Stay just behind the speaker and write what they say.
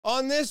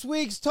On this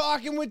week's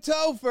Talking with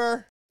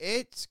Topher,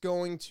 it's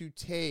going to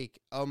take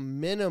a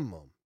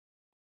minimum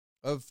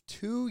of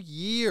 2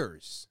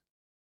 years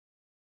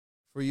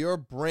for your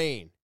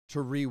brain to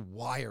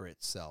rewire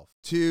itself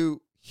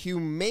to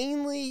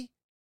humanely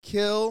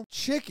kill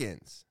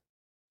chickens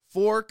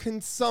for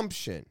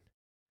consumption.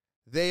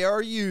 They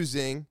are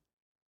using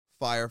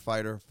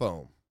firefighter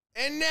foam.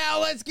 And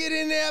now let's get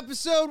into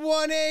episode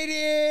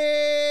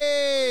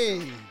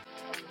 180.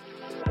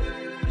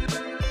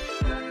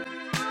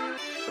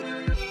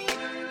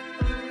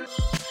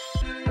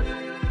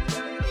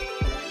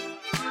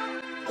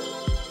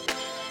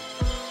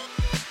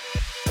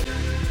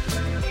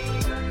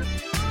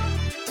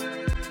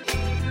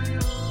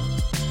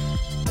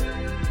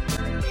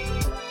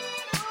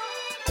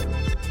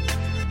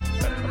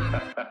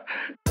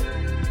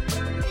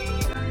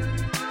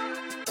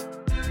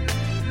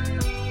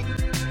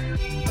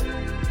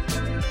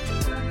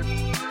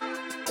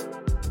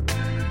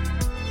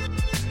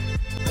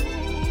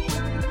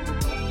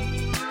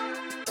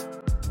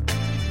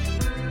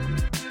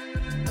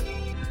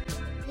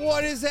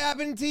 What is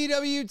happening,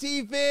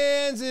 TwT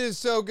fans? It is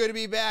so good to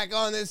be back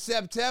on this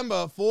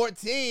September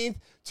 14th,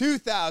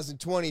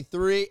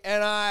 2023,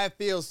 and I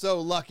feel so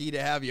lucky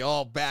to have you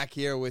all back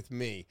here with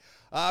me.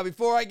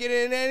 Before I get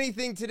into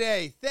anything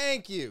today,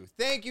 thank you.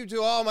 Thank you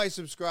to all my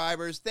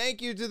subscribers.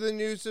 Thank you to the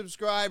new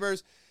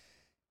subscribers.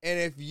 And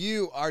if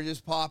you are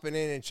just popping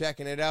in and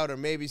checking it out, or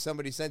maybe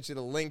somebody sent you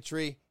the link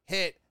tree,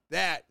 hit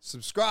that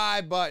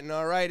subscribe button,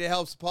 all right? It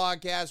helps the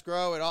podcast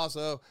grow. It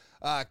also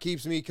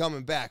keeps me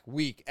coming back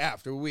week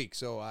after week,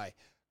 so I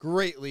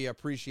greatly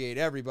appreciate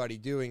everybody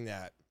doing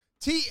that.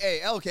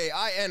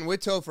 TALKIN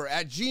with Topher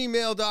at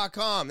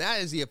gmail.com.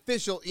 That is the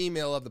official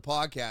email of the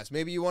podcast.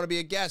 Maybe you want to be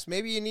a guest.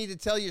 Maybe you need to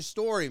tell your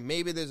story.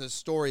 Maybe there's a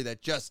story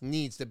that just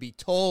needs to be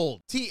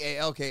told.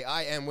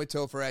 TALKIN with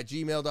Topher at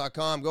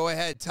gmail.com. Go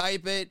ahead,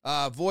 type it,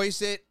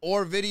 voice it,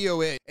 or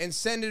video it, and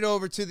send it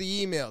over to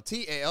the email.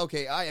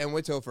 TALKIN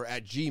with Topher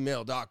at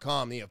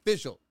gmail.com, the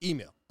official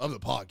email of the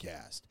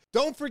podcast.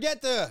 Don't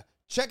forget to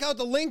check out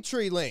the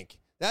Linktree link.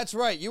 That's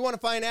right. You want to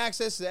find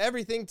access to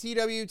everything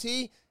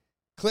TwT?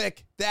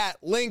 Click that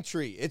link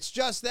tree. It's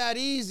just that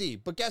easy.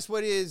 But guess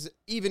what is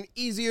even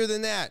easier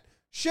than that?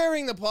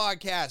 Sharing the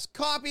podcast.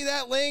 Copy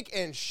that link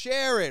and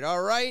share it,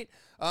 all right?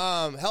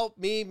 Help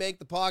me make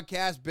the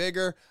podcast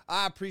bigger.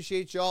 I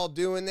appreciate y'all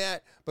doing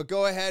that. But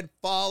go ahead,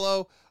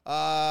 follow,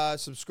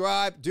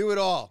 subscribe, do it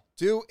all.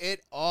 Do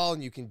it all,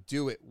 and you can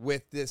do it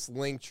with this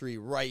link tree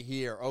right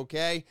here,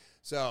 okay?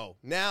 So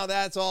now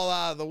that's all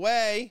out of the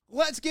way.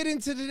 Let's get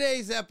into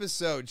today's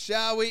episode,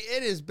 shall we?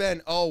 It has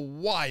been a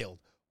wild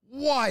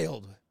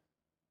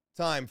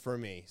time for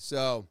me.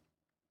 So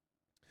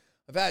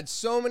I've had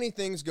so many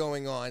things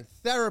going on.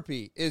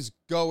 Therapy is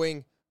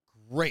going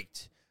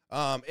great.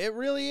 It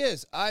really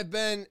is. I've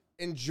been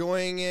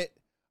enjoying it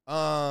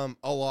a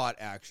lot,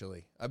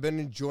 actually. I've been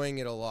enjoying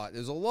it a lot.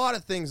 There's a lot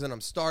of things that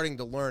I'm starting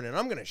to learn, and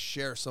I'm going to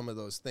share some of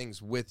those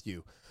things with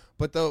you.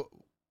 But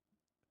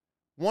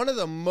one of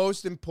the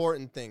most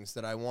important things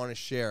that I want to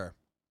share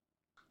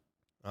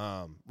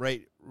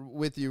right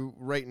with you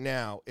right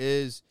now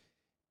is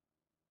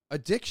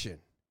addiction.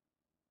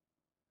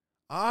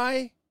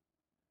 And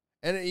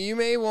you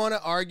may want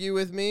to argue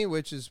with me,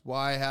 which is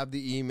why I have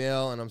the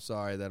email, and I'm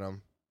sorry that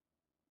I'm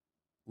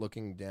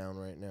looking down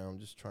right now. I'm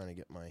just trying to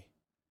get my...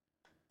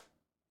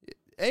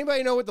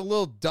 Anybody know what the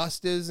little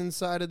dust is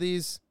inside of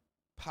these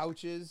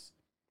pouches?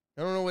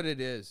 I don't know what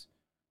it is,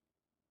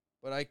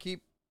 but I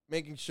keep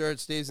making sure it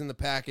stays in the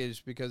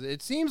package because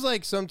it seems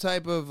like some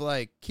type of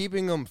like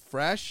keeping them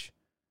fresh.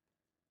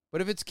 But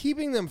if it's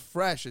keeping them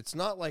fresh, it's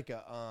not like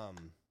a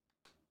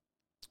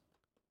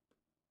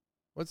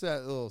what's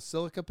that little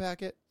silica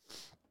packet?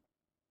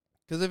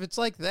 Because if it's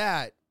like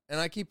that, and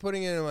I keep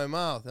putting it in my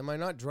mouth, am I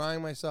not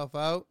drying myself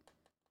out?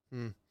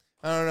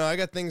 I don't know. I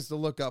got things to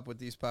look up with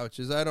these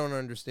pouches. I don't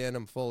understand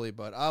them fully,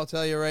 but I'll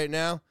tell you right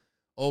now,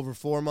 over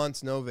 4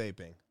 months, no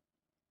vaping.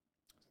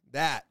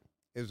 That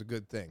is a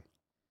good thing.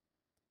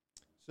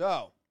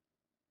 So,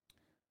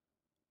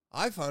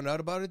 I found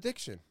out about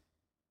addiction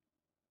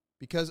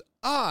because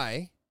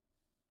I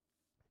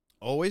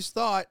always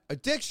thought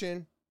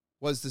addiction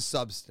was the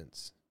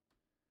substance.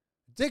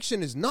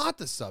 Addiction is not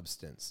the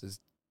substance.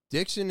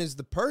 Addiction is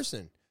the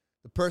person,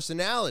 the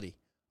personality,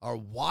 our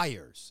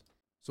wires.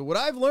 So what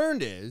I've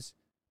learned is,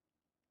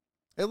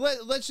 and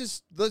let's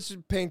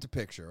just paint a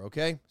picture,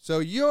 okay? So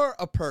you're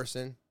a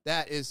person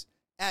that is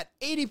at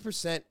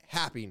 80%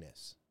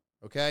 happiness,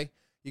 okay?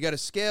 You got a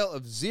scale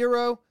of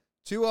 0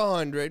 to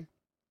 100,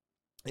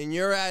 and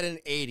you're at an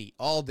 80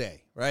 all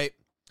day, right?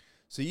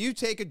 So you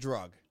take a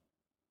drug,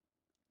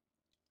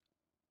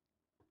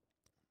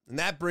 and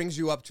that brings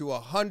you up to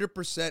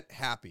 100%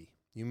 happy.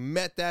 You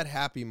met that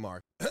happy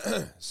mark.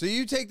 So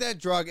you take that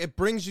drug, it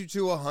brings you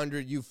to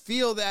 100. You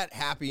feel that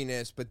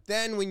happiness, but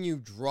then when you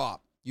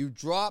drop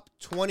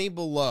 20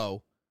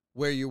 below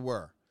where you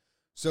were.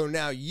 So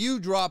now you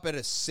drop at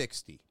a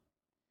 60.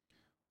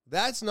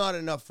 That's not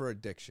enough for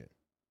addiction.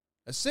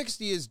 A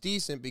 60 is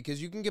decent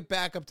because you can get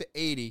back up to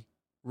 80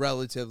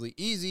 relatively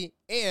easy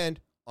and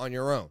on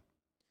your own.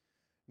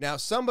 Now,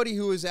 somebody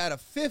who is at a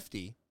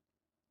 50,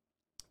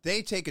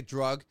 they take a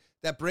drug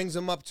that brings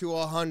them up to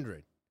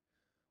 100.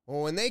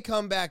 Well, when they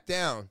come back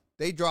down,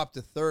 they drop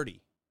to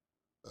 30.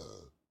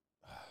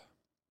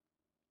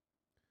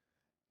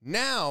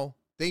 Now,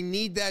 they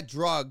need that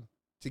drug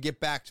to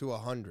get back to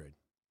 100.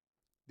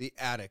 The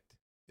addict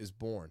is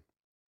born.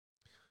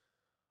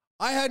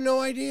 I had no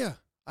idea.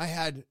 I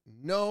had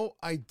no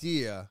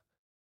idea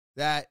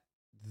that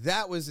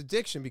was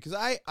addiction, because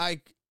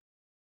I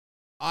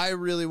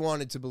really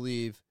wanted to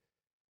believe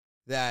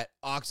that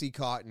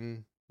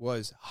Oxycontin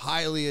was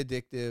highly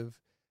addictive,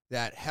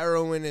 that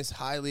heroin is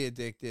highly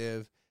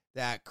addictive,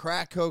 that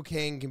crack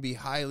cocaine can be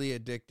highly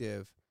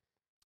addictive.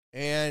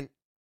 And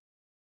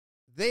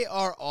they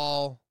are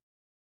all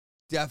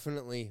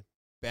definitely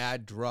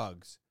bad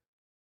drugs,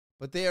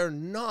 but they are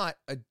not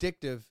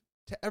addictive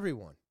to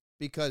everyone.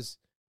 Because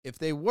if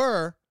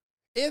the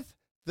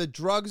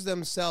drugs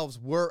themselves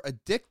were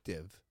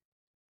addictive,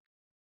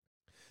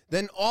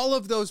 then all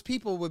of those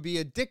people would be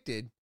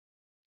addicted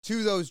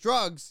to those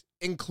drugs,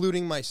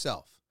 including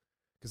myself.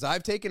 Because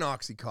I've taken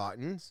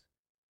Oxycontins,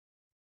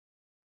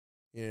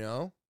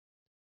 and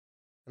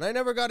I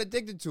never got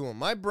addicted to them.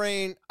 My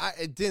brain,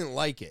 it didn't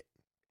like it.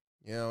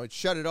 It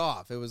shut it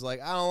off. It was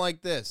like, I don't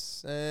like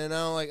this, and I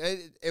don't like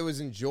it. It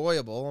was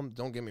enjoyable.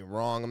 Don't get me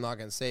wrong. I'm not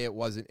going to say it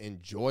wasn't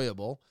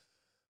enjoyable,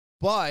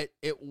 but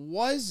it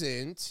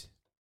wasn't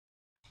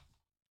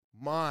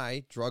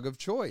my drug of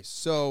choice.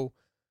 So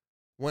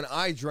when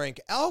I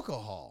drank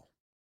alcohol,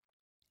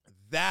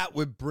 that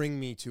would bring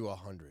me to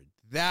 100.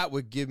 That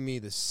would give me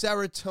the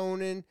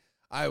serotonin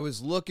I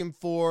was looking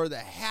for, the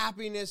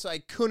happiness I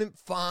couldn't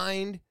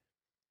find.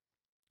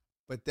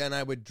 But then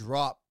I would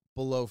drop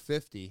below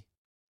 50,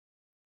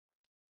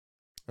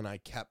 and I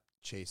kept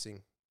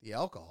chasing the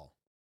alcohol.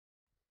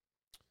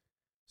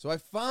 So I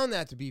found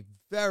that to be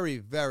very,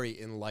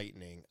 very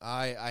enlightening.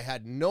 I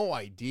had no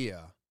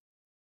idea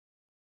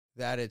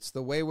that it's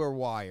the way we're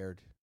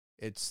wired.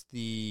 Is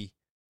the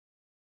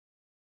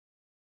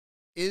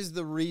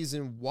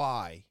reason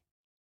why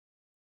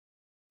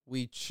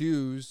we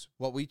choose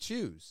what we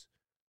choose.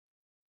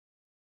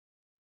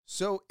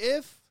 So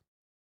if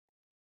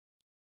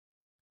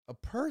a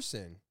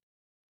person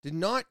did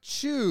not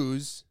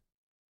choose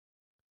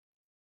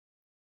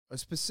a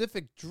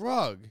specific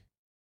drug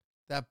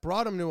that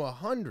brought them to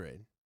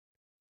 100,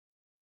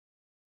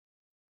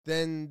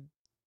 then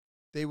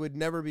they would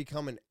never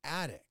become an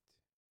addict.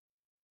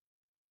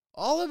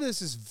 All of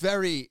this is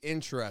very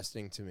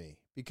interesting to me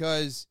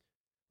because,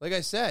 like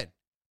I said,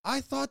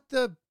 I thought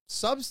the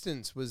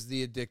substance was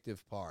the addictive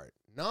part,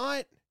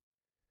 not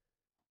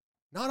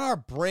our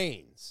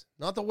brains,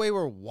 not the way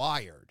we're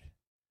wired,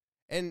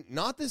 and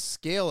not the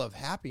scale of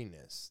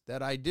happiness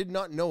that I did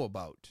not know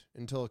about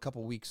until a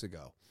couple weeks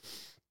ago.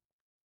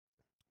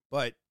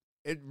 But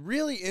it's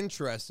really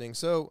interesting.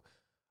 So,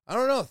 I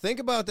don't know, think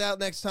about that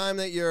next time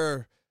that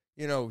you're,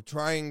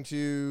 trying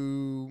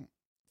to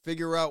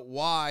figure out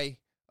why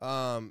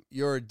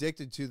you're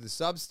addicted to the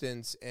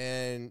substance,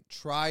 and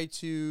try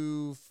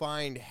to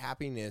find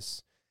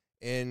happiness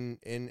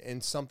in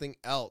something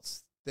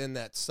else than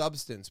that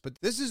substance.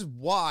 But this is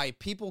why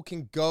people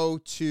can go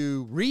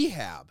to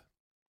rehab,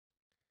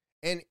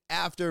 and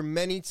after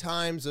many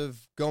times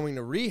of going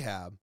to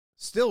rehab,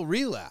 still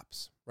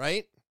relapse,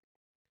 right?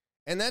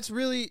 And that's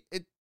really,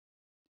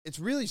 it's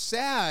really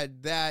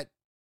sad that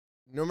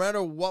no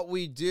matter what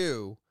we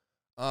do,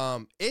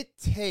 it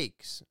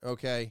takes,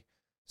 okay?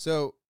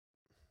 So,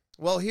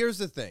 well, here's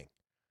the thing.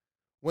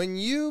 When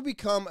you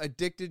become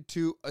addicted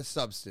to a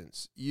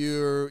substance,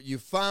 you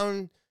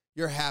found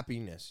your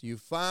happiness, you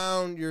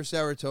found your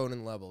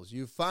serotonin levels,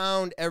 you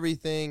found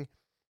everything,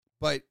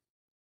 but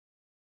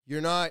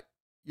you're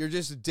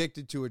just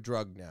addicted to a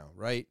drug now,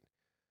 right?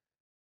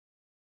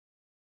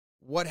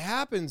 What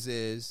happens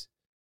is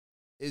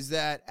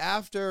that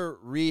after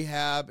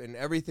rehab and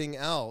everything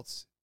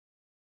else,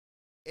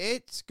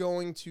 it's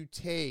going to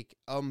take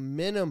a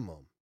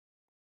minimum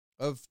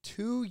of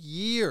 2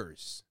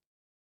 years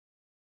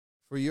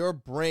for your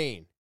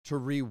brain to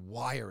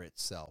rewire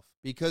itself,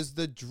 because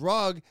the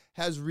drug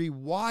has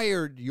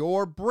rewired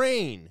your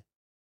brain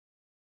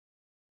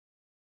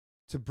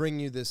to bring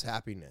you this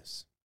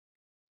happiness.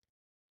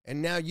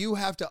 And now you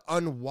have to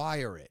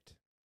unwire it.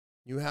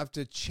 You have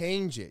to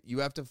change it. You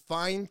have to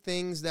find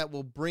things that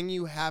will bring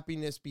you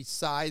happiness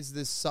besides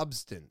this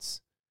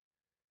substance.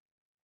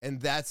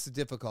 And that's the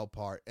difficult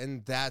part.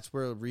 And that's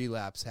where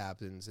relapse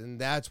happens. And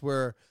that's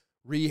where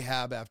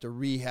rehab after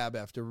rehab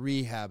after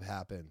rehab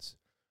happens.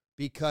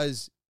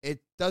 Because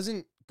it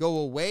doesn't go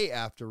away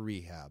after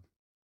rehab.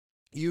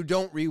 You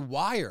don't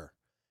rewire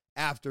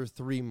after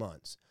 3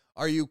 months.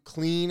 Are you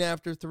clean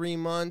after 3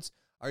 months?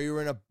 Are you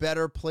in a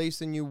better place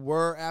than you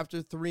were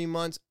after 3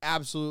 months?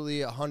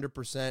 Absolutely,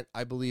 100%.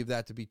 I believe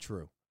that to be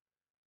true.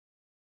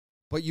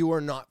 But you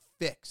are not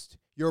fixed.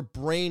 Your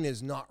brain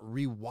is not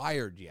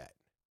rewired yet.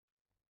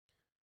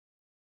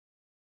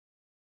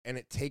 And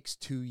it takes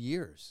 2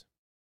 years.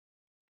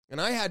 And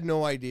I had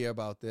no idea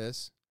about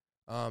this.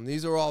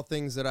 These are all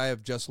things that I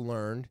have just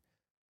learned.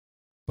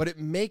 But it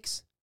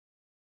makes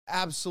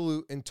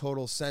absolute and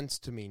total sense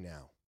to me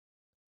now.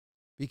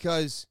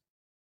 Because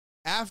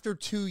after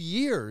 2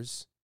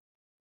 years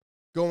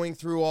going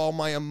through all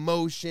my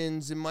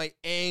emotions and my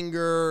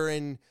anger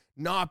and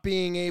not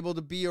being able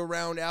to be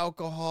around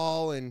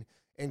alcohol and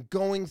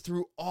going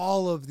through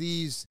all of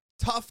these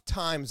tough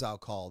times, I'll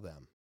call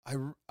them,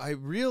 I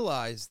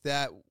realized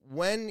that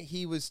when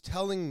he was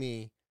telling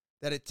me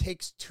that it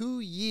takes 2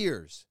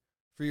 years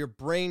for your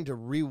brain to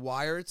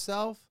rewire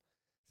itself,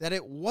 that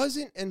it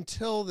wasn't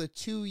until the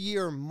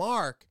 2-year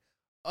mark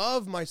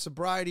of my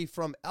sobriety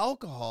from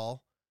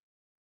alcohol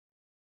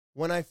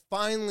when I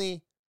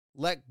finally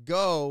let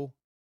go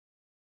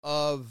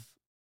of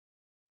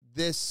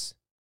this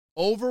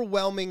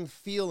overwhelming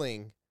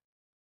feeling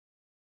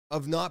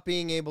of not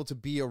being able to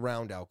be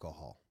around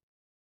alcohol,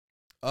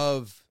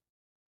 of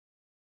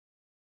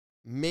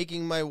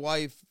making my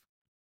wife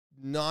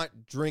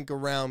not drink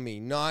around me,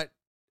 not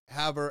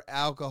have her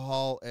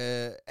alcohol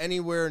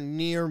anywhere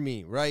near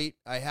me, right?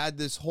 I had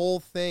this whole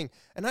thing,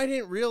 and I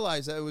didn't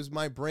realize that it was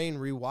my brain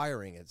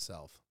rewiring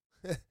itself.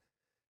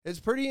 It's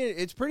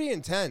pretty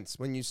intense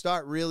when you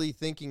start really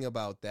thinking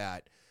about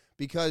that,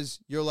 because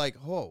you're like,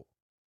 oh,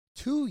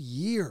 2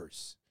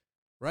 years,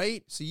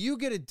 right? So you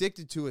get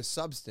addicted to a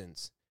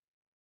substance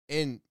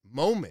in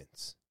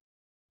moments,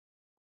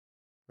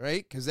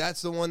 right? Because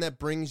that's the one that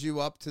brings you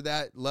up to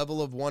that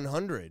level of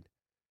 100.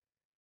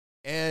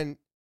 And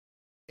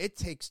it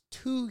takes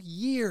 2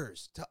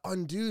 years to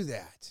undo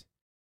that.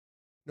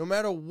 No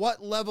matter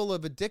what level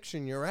of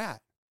addiction you're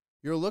at,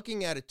 you're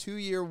looking at a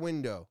 2-year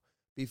window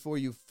before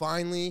you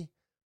finally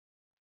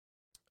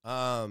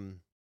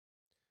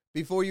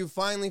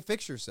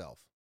fix yourself.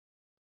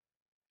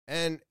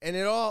 And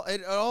it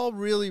all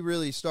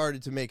really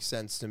started to make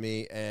sense to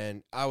me,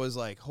 and I was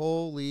like,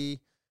 holy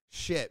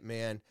shit,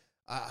 man.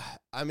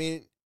 I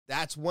mean,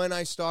 that's when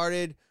I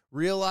started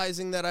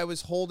realizing that I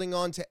was holding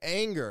on to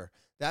anger.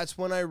 That's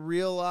when I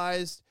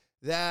realized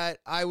that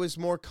I was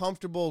more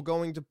comfortable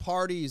going to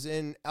parties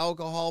and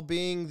alcohol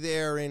being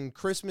there, and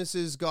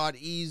Christmases got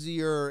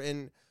easier,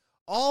 and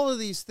all of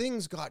these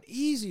things got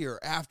easier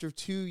after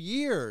 2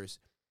 years.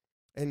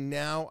 And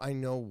now I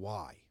know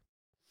why.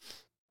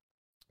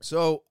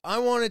 So I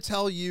want to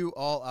tell you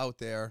all out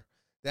there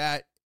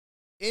that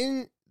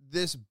in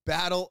this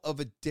battle of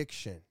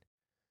addiction,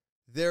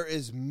 there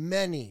is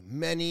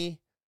many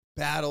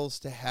battles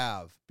to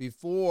have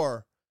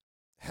before,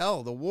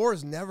 hell, the war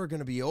is never going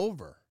to be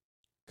over.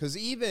 Because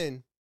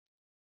it's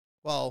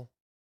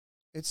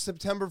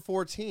September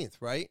 14th,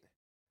 right?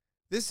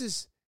 This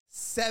is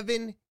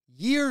 7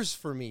 years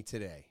for me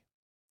today.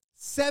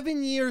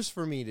 7 years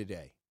for me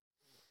today.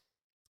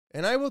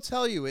 And I will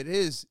tell you, it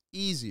is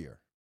easier.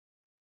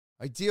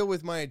 I deal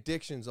with my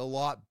addictions a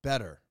lot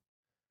better.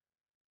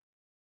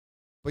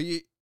 But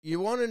you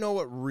want to know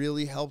what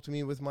really helped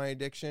me with my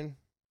addiction?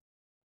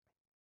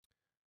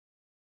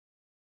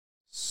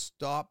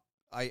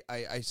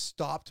 I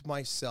stopped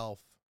myself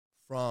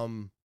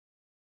from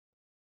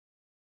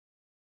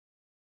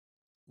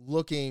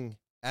looking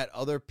at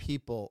other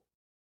people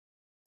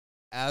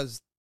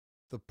as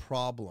the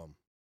problem,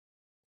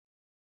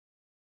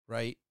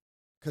 right?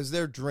 Because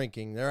they're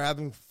drinking, they're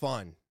having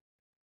fun.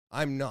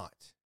 I'm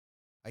not.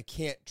 I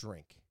can't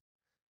drink.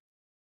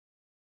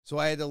 So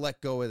I had to let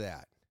go of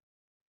that.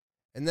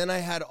 And then I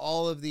had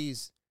all of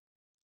these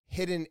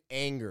hidden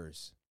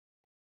angers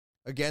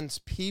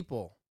against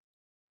people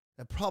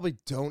that probably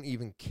don't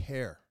even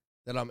care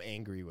that I'm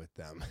angry with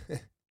them.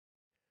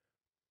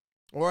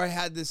 Or I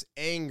had this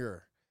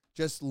anger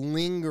just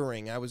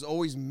lingering. I was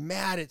always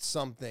mad at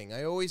something.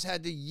 I always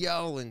had to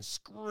yell and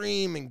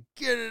scream and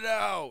get it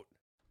out.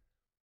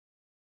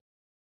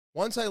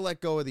 Once I let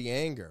go of the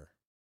anger,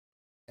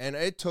 and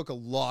it took a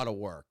lot of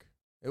work.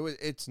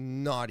 It's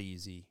not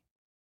easy.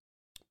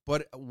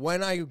 But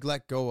when I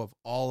let go of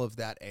all of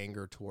that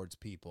anger towards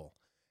people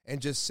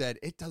and just said,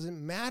 it doesn't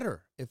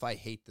matter if I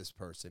hate this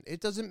person. It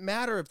doesn't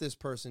matter if this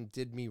person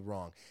did me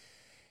wrong.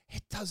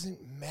 It doesn't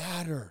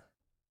matter.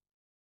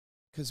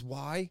 Because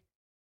why?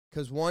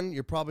 Because 1,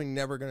 you're probably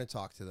never going to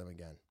talk to them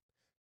again.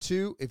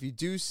 2, if you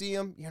do see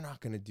them, you're not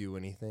going to do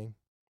anything.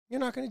 You're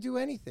not going to do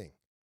anything.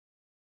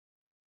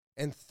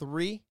 And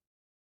 3, it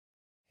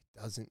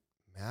doesn't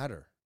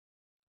matter.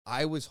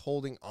 I was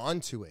holding on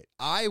to it.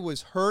 I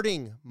was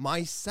hurting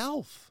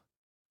myself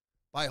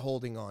by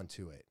holding on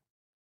to it.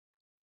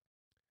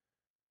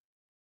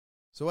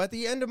 So at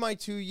the end of my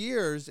 2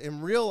 years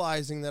and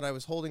realizing that I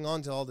was holding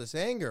on to all this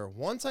anger,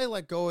 once I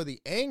let go of the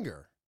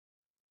anger,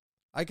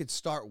 I could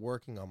start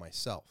working on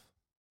myself.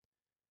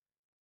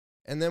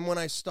 And then when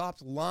I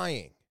stopped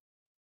lying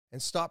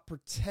and stopped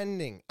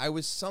pretending I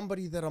was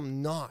somebody that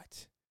I'm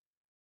not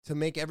to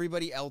make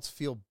everybody else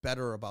feel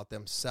better about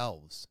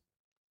themselves,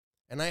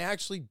 and I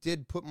actually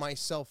did put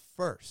myself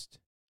first,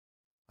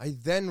 I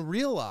then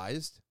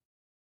realized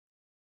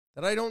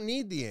that I don't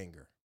need the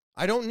anger.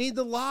 I don't need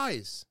the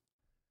lies.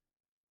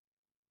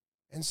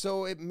 And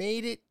so it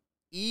made it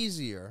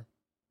easier.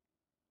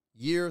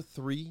 Year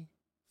 3,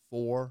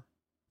 4,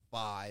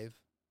 5,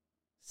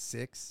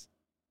 6,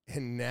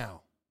 and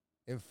now,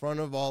 in front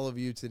of all of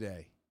you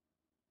today,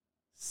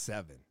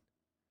 7.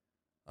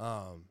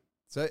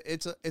 So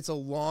it's a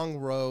long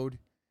road,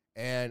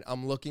 and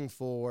I'm looking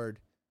forward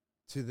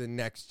to the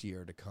next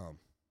year to come.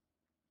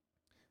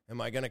 Am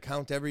I going to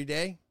count every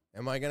day?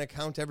 Am I going to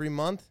count every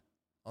month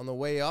on the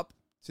way up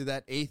to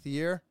that 8th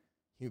year?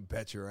 You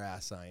bet your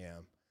ass I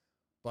am.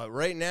 But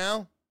right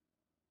now,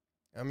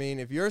 I mean,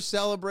 if you're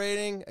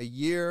celebrating a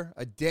year,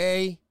 a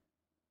day,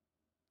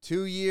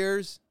 2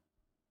 years,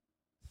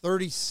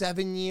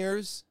 37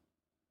 years,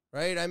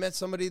 right? I met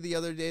somebody the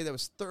other day that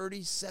was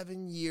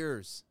 37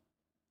 years,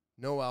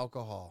 no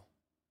alcohol.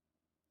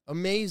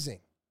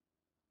 Amazing.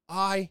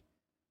 I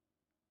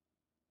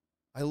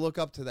look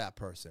up to that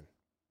person.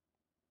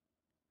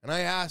 And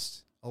I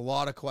asked a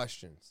lot of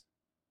questions.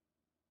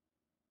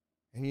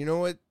 And you know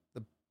what?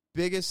 The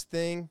biggest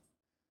thing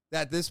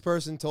that this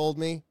person told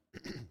me,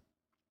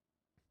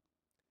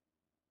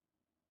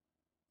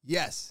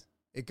 yes,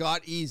 it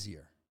got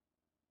easier.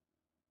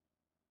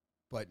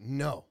 But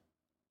no,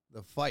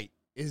 the fight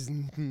is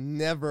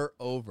never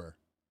over.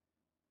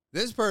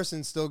 This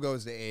person still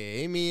goes to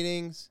AA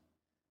meetings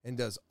and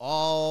does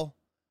all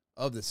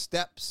of the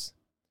steps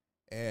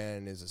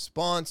and is a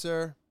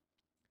sponsor.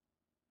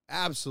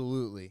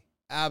 Absolutely,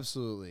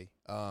 absolutely.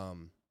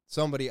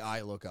 Somebody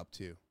I look up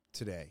to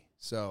today.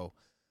 So,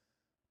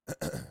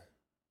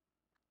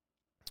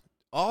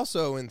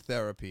 also in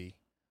therapy,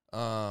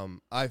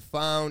 I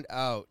found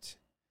out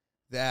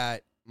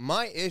that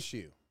my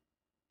issue,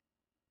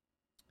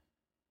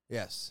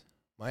 yes,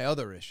 my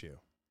other issue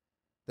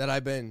that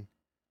I've been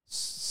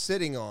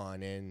sitting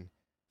on and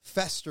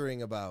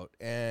festering about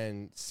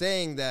and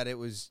saying that it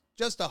was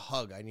just a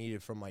hug I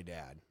needed from my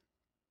dad.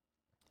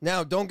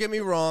 Now, don't get me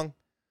wrong.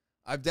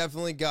 I've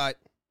definitely got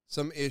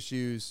some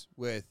issues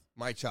with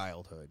my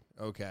childhood,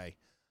 okay?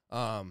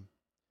 And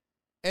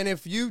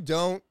if you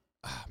don't,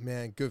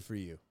 man, good for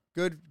you.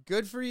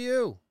 Good for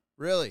you,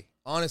 really,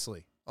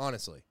 honestly.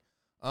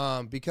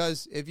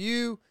 Because if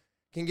you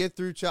can get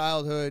through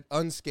childhood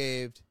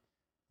unscathed,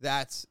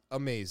 that's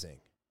amazing.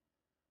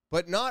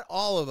 But not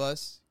all of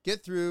us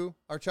get through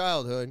our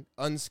childhood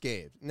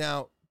unscathed.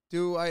 Now,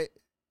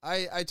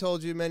 I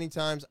told you many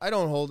times, I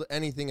don't hold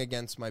anything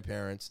against my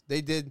parents.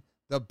 They did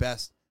the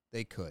best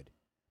they could.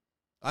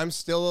 I'm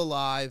still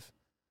alive.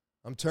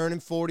 I'm turning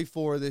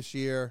 44 this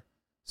year,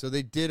 so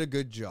they did a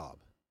good job,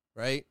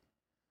 right?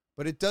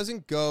 But it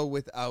doesn't go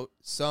without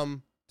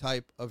some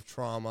type of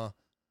trauma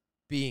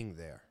being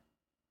there.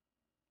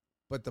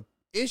 But the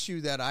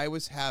issue that I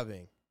was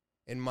having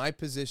in my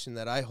position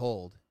that I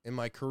hold in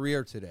my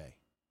career today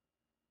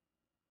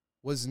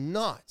was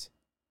not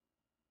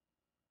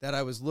that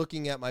I was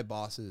looking at my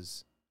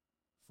bosses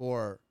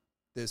for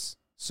this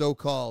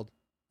so-called,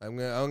 I'm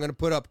going to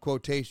put up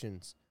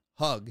quotations,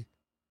 hug.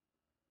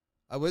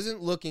 I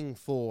wasn't looking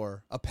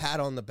for a pat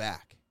on the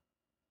back.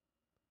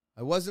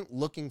 I wasn't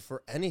looking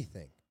for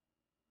anything.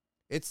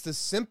 It's the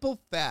simple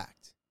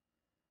fact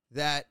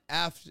that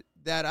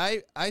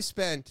I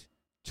spent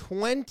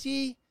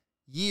 20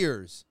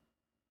 years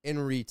in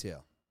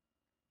retail.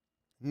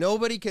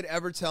 Nobody could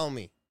ever tell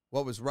me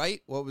what was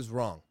right, what was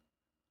wrong.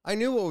 I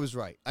knew what was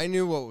right. I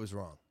knew what was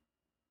wrong.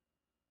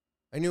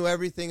 I knew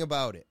everything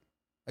about it.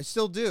 I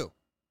still do.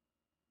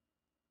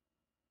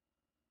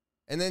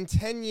 And then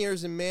 10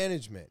 years in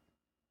management,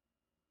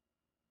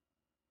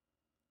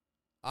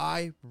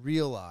 I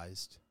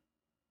realized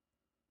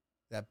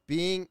that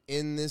being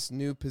in this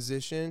new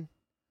position,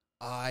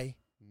 I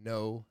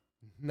know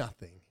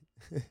nothing.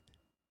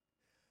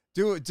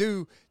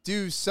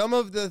 Do some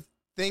of the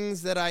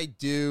things that I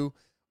do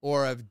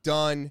or have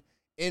done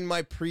in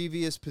my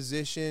previous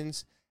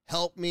positions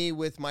help me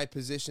with my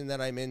position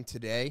that I'm in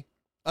today?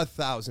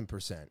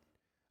 1,000%.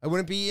 I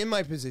wouldn't be in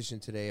my position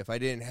today if I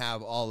didn't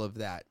have all of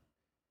that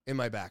in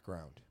my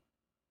background.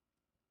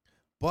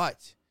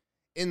 But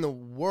in the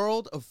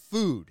world of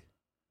food,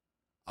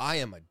 I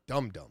am a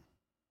dum-dum.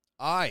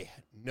 I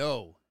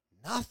know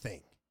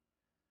nothing.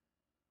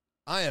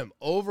 I am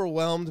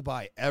overwhelmed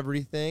by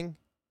everything.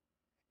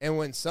 And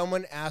when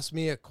someone asks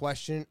me a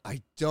question,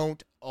 I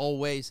don't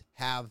always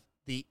have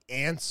the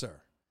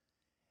answer.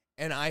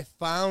 And I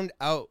found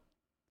out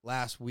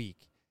last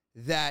week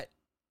that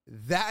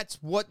that's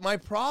what my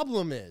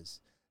problem is.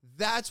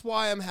 That's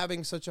why I'm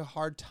having such a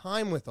hard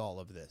time with all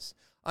of this.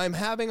 I'm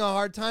having a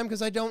hard time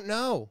because I don't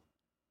know.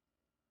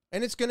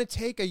 And it's going to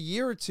take a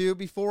year or two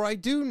before I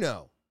do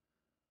know.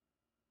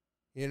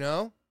 You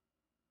know?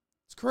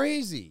 It's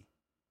crazy.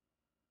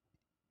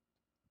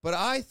 But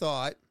I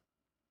thought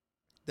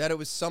that it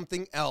was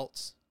something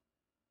else.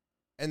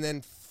 And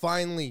then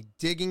finally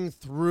digging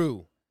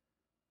through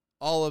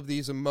all of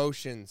these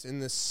emotions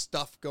and this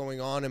stuff going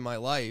on in my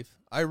life,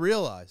 I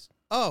realized,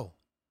 I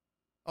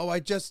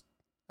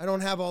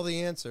don't have all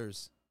the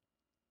answers.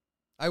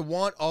 I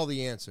want all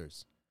the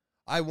answers.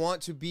 I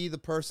want to be the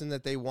person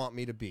that they want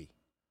me to be.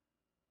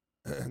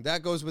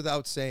 That goes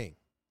without saying.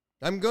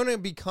 I'm going to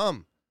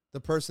become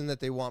the person that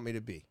they want me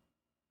to be.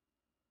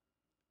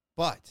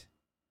 But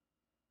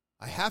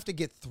I have to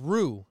get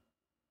through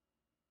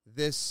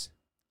this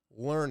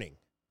learning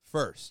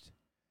first.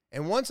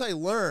 And once I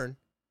learn,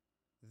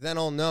 then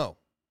I'll know.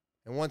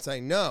 And once I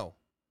know,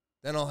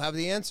 then I'll have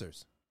the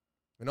answers.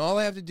 And all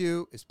I have to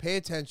do is pay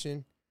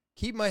attention,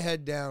 keep my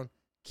head down,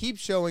 keep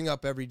showing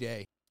up every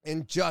day,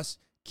 and just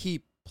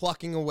keep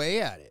plucking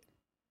away at it.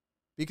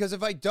 Because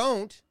if I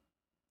don't,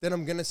 then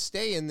I'm going to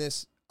stay in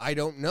this I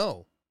don't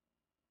know.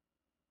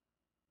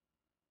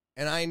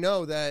 And I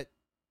know that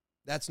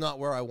that's not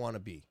where I want to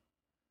be.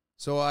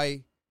 So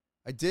I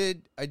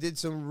did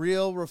some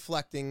real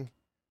reflecting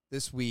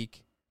this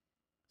week,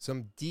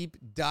 some deep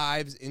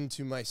dives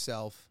into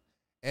myself,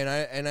 and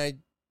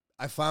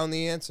I found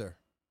the answer.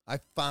 I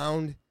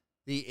found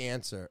the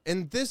answer.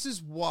 And this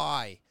is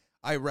why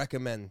I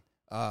recommend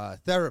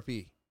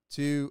therapy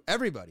to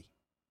everybody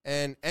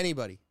and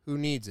anybody who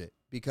needs it,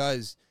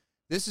 because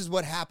this is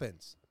what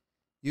happens.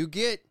 You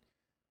get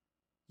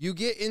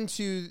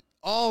into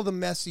all the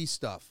messy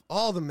stuff,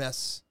 all the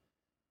mess,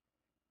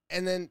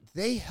 and then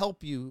they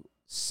help you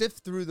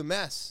sift through the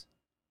mess.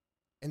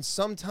 And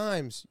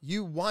sometimes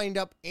you wind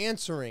up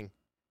answering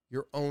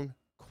your own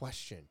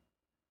question.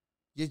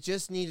 You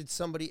just needed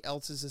somebody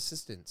else's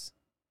assistance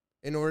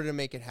in order to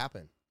make it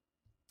happen.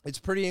 It's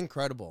pretty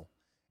incredible.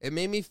 It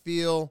made me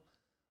feel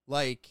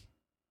like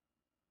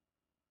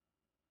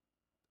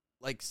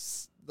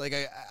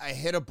I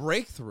hit a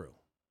breakthrough.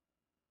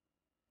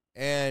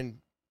 And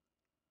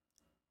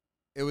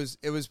it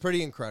was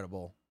pretty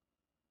incredible.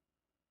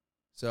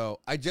 So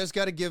I just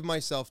got to give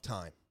myself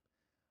time.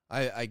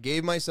 I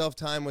gave myself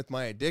time with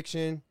my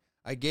addiction.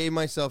 I gave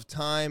myself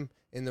time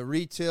in the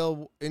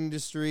retail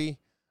industry.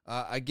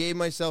 I gave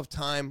myself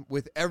time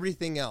with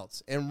everything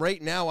else. And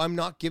right now, I'm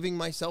not giving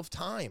myself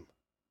time.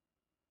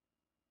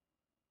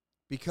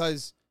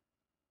 Because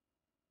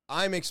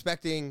I'm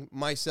expecting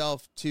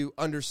myself to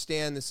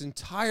understand this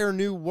entire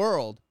new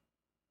world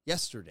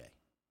yesterday,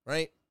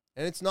 right?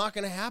 And it's not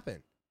going to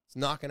happen. It's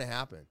not going to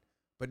happen.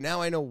 But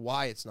now I know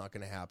why it's not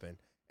going to happen.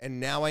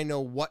 And now I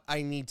know what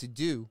I need to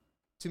do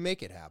to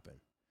make it happen.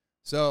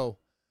 So,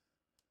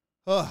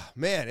 oh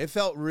man, it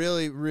felt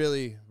really,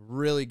 really,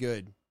 really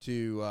good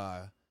to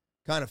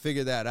kind of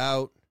figure that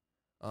out.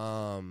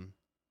 And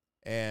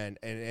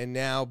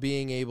now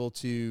being able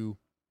to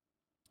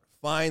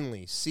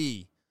finally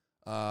see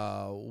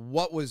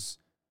what was,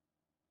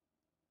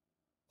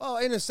 well,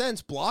 in a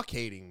sense,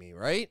 blockading me,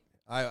 right?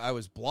 I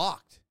was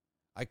blocked.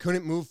 I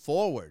couldn't move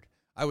forward.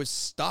 I was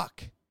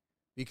stuck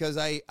because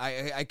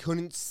I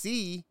couldn't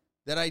see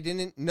that I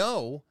didn't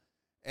know.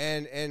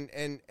 And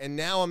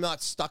now I'm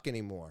not stuck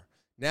anymore.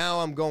 Now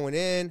I'm going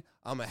in.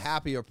 I'm a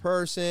happier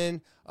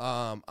person.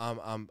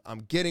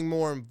 I'm getting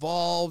more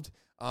involved.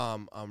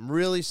 I'm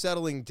really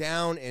settling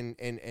down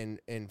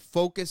and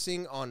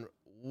focusing on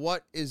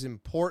what is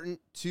important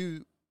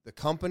to the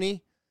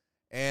company.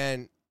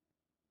 And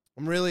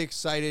I'm really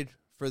excited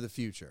for the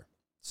future.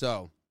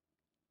 So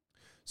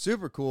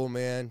super cool,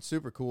 man.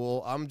 Super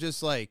cool. I'm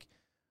just like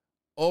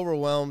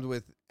overwhelmed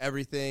with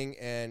everything.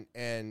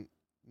 And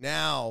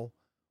now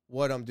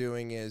what I'm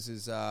doing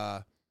is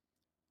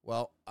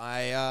well,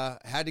 I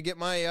had to get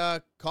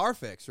my car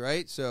fixed,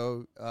 right?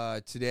 So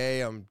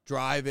today I'm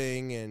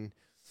driving, and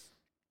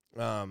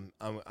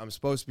I'm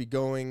supposed to be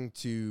going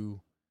to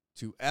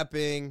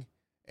Epping,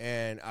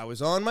 and I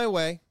was on my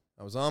way.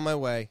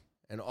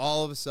 And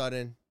all of a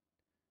sudden,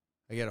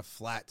 I get a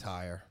flat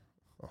tire.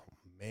 Oh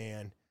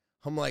man,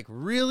 I'm like,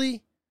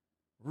 really,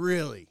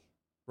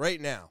 right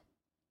now.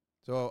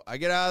 So I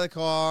get out of the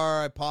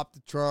car, I pop the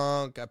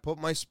trunk, I put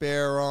my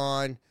spare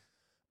on,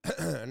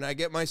 and I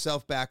get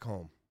myself back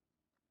home.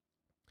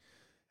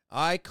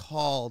 I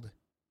called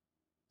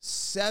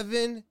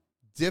 7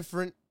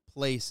 different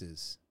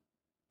places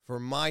for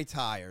my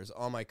tires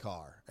on my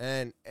car.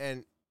 And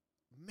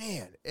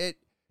man,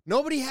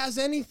 nobody has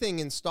anything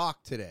in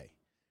stock today.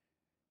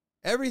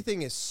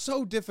 Everything is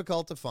so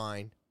difficult to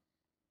find,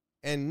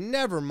 and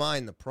never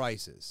mind the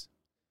prices.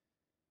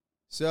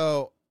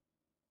 So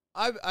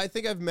I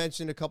think I've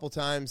mentioned a couple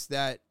times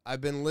that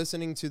I've been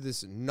listening to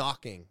this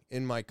knocking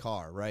in my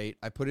car, right?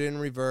 I put it in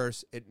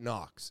reverse, it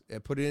knocks. I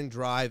put it in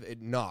drive,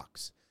 it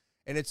knocks.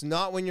 And it's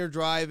not when you're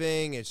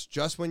driving, it's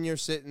just when you're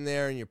sitting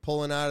there and you're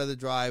pulling out of the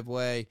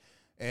driveway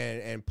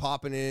and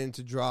popping it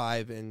into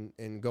drive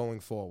and going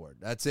forward.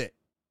 That's it.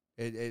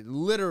 It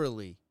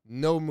literally,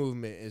 no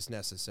movement is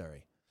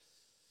necessary.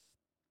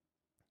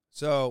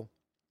 So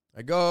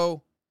I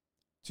go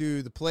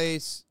to the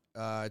place,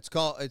 it's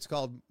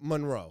called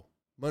Monroe.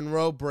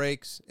 Monroe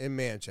Brakes in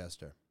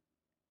Manchester.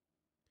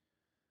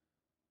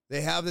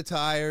 They have the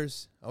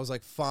tires. I was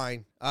like,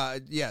 fine.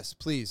 Yes,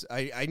 please.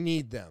 I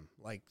need them.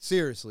 Like,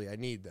 seriously, I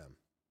need them.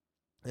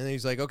 And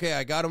he's like, okay,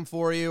 I got them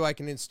for you. I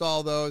can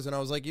install those. And I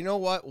was like, you know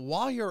what?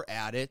 While you're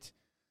at it,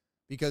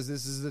 because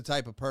this is the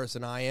type of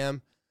person I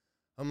am,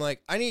 I'm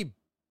like, I need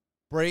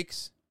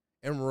brakes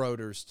and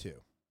rotors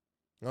too.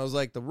 And I was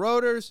like, the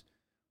rotors,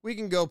 we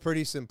can go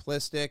pretty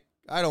simplistic.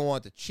 I don't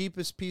want the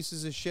cheapest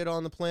pieces of shit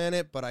on the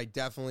planet, but I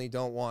definitely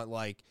don't want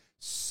like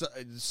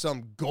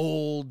some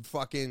gold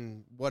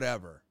fucking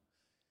whatever.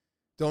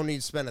 Don't need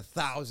to spend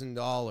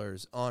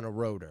 $1,000 on a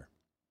rotor.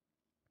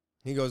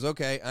 He goes,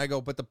 okay. I go,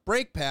 but the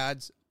brake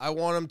pads, I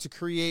want them to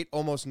create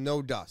almost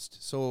no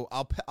dust. So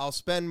I'll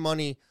spend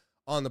money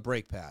on the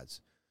brake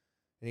pads.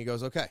 And he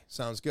goes, okay,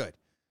 sounds good.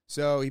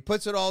 So he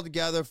puts it all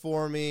together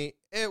for me.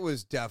 It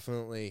was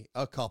definitely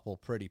a couple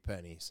pretty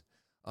pennies.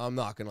 I'm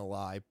not going to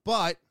lie.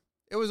 But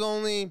it was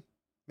only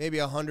maybe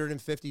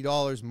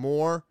 $150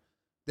 more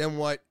than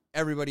what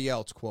everybody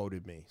else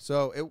quoted me.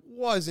 So it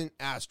wasn't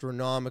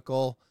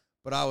astronomical,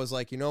 but I was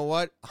like, you know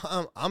what?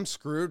 I'm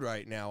screwed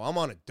right now. I'm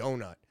on a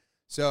donut.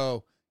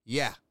 So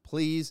yeah,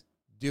 please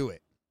do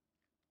it.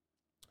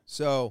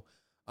 So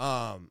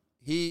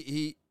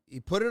he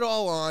put it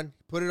all on,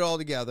 put it all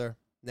together.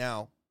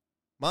 Now,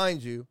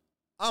 mind you,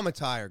 I'm a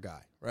tire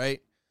guy,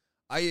 right?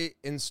 I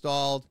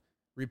installed,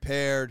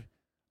 repaired,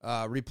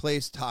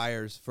 replaced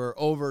tires for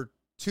over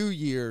 2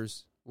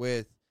 years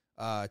with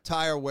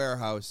Tire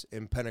Warehouse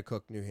in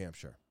Pennacook, New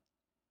Hampshire.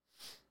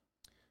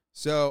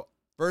 So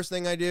first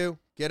thing I do,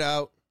 get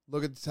out,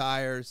 look at the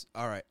tires.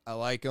 All right, I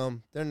like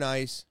them. They're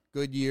nice,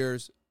 good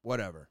years,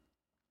 whatever.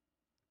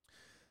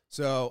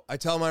 So I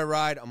tell my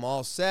ride, I'm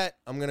all set.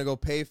 I'm going to go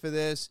pay for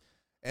this.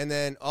 And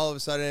then all of a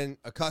sudden,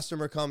 a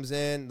customer comes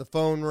in, the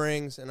phone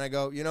rings, and I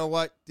go, you know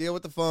what? Deal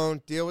with the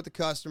phone, deal with the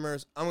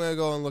customers. I'm going to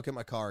go and look at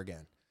my car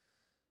again.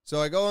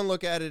 So I go and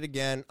look at it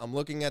again. I'm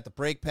looking at the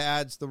brake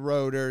pads, the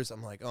rotors.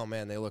 I'm like, oh,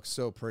 man, they look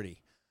so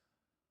pretty.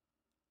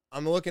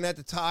 I'm looking at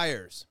the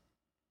tires.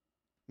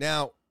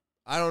 Now,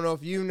 I don't know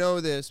if you know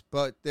this,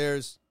 but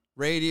there's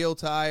radial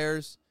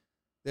tires,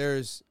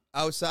 there's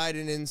outside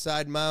and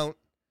inside mount,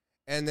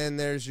 and then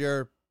there's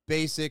your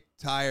basic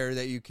tire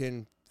that you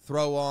can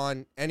throw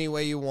on any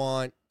way you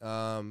want.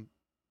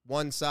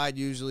 One side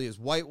usually is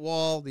white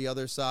wall. The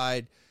other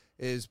side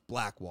is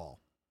black wall.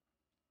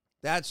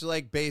 That's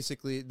like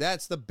basically,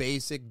 that's the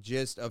basic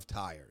gist of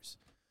tires.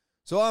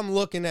 So I'm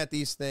looking at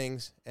these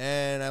things,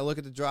 and I look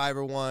at the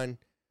driver one,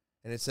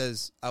 and it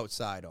says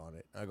outside on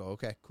it. I go,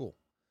 okay, cool.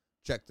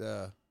 Check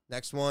the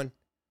next one. It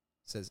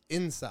says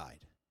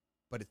inside,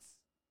 but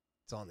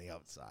it's on the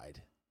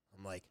outside.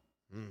 I'm like,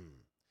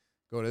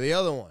 Go to the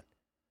other one.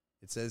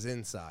 It says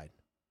inside,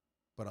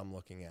 but I'm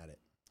looking at it.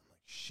 I'm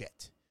like,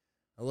 shit.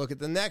 I look at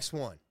the next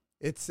one.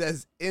 It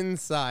says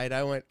inside.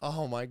 I went,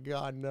 oh my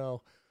God,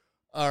 no.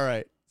 All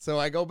right. So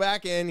I go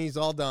back in. He's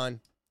all done.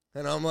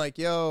 And I'm like,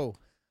 yo,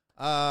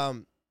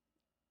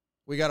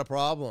 we got a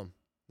problem.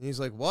 And he's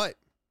like, what?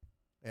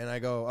 And I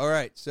go, all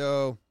right.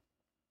 So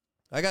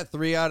I got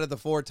 3 out of the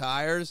 4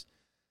 tires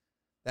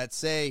that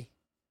say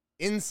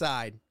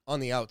inside on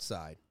the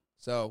outside.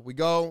 So we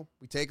go,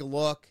 we take a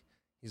look.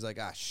 He's like,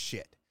 ah,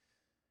 shit.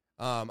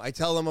 I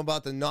tell him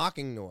about the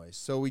knocking noise.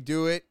 So we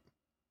do it.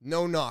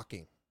 No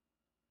knocking.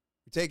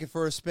 We take it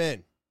for a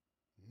spin.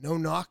 No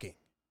knocking.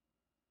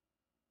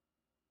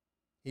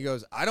 He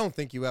goes, I don't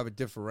think you have a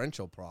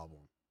differential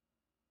problem.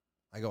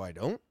 I go, I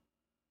don't?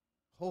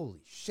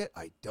 Holy shit,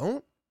 I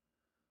don't?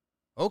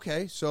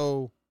 Okay,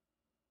 so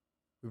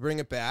we bring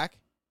it back,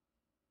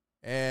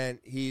 and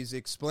he's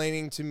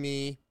explaining to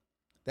me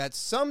that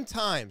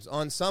sometimes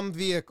on some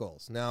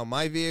vehicles, now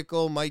my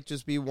vehicle might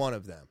just be one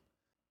of them,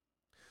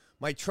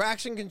 my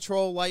traction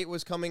control light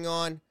was coming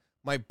on,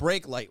 my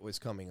brake light was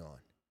coming on.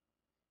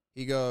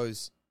 He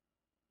goes,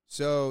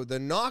 so the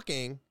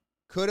knocking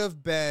could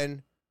have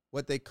been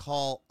what they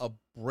call a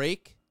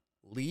brake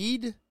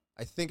lead.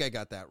 I think I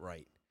got that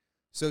right.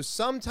 So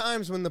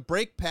sometimes when the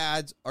brake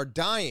pads are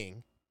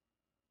dying,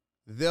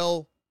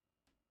 they'll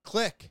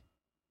click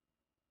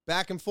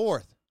back and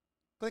forth.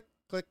 Click,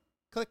 click,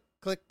 click,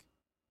 click.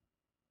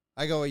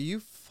 I go, are you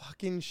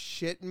fucking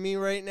shitting me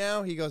right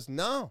now? He goes,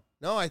 no,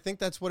 I think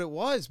that's what it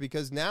was,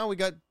 because now we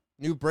got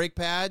new brake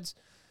pads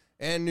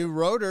and new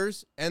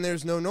rotors and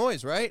there's no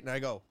noise, right? And I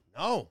go,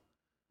 no,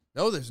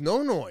 there's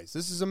no noise.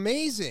 This is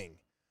amazing.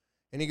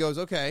 And he goes,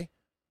 okay.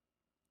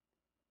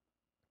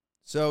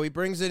 So he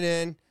brings it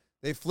in.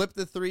 They flip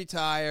the 3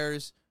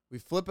 tires. We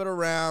flip it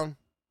around,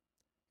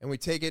 and we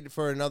take it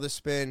for another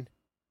spin.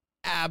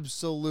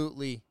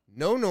 Absolutely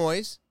no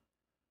noise,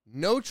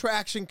 no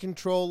traction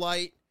control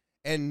light,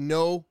 and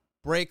no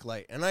brake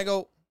light. And I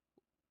go,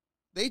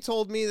 they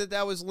told me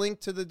that was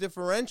linked to the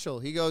differential.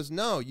 He goes,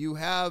 no, you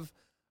have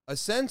a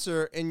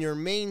sensor in your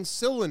main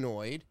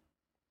solenoid,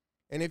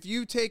 and if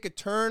you take a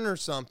turn or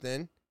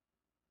something,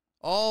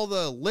 all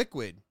the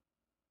liquid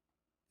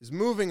is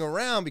moving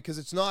around because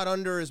it's not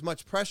under as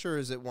much pressure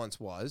as it once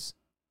was.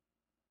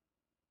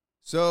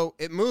 So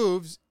it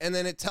moves, and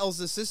then it tells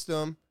the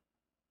system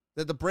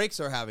that the brakes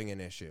are having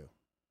an issue.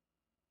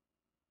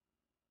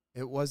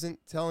 It wasn't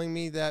telling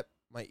me that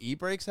my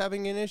e-brake's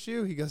having an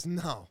issue? He goes,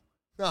 no.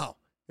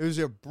 It was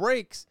your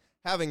brakes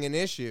having an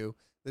issue.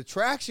 The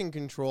traction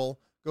control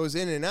goes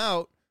in and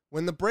out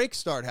when the brakes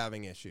start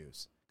having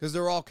issues because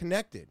they're all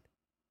connected.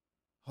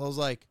 I was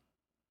like,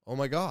 oh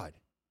my God.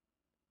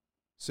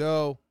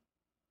 So,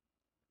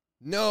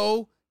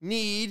 no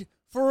need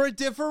for a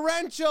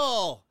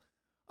differential.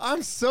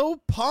 I'm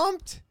so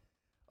pumped.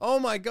 Oh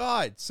my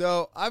God.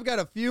 So, I've got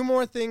a few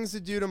more things to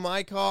do to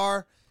my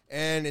car,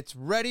 and it's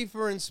ready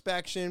for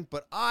inspection,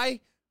 but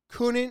I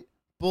couldn't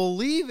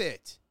believe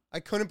it.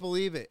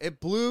 It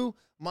blew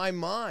my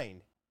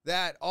mind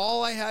that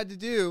all I had to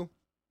do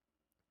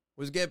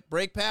was get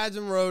brake pads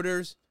and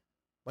rotors.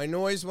 My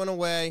noise went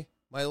away.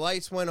 My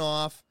lights went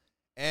off.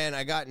 And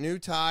I got new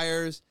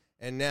tires.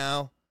 And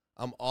now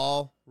I'm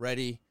all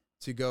ready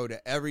to go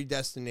to every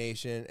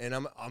destination. And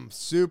I'm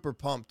super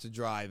pumped to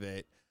drive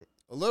it.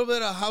 A little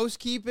bit of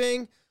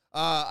housekeeping.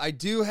 I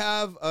do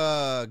have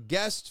a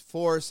guest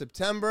for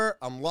September.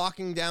 I'm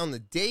locking down the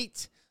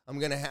date. I'm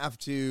going to have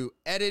to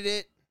edit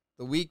it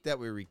the week that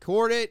we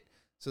record it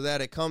so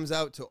that it comes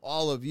out to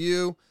all of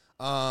you.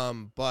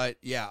 But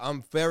yeah,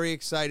 I'm very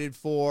excited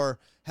for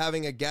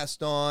having a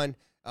guest on.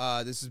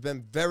 This has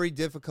been very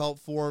difficult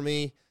for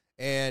me,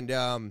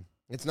 and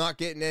it's not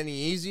getting any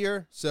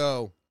easier.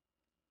 So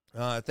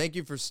thank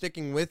you for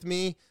sticking with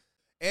me.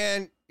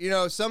 And, you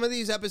know, some of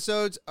these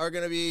episodes are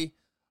going to be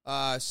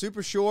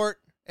super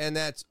short, and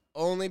that's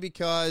only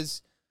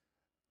because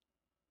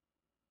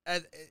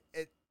at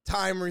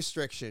time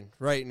restriction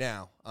right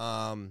now.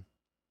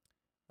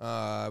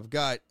 I've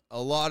got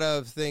a lot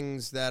of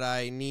things that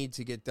I need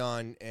to get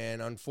done, and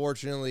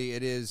unfortunately,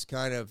 it is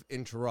kind of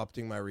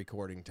interrupting my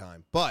recording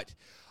time. But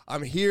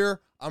I'm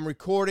here. I'm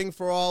recording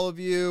for all of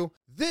you.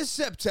 This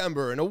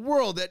September, in a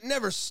world that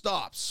never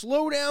stops,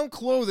 Slow Down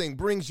Clothing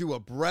brings you a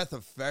breath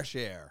of fresh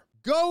air.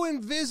 Go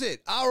and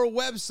visit our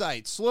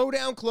website,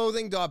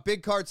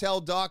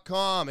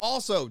 slowdownclothing.bigcartel.com.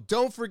 Also,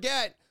 don't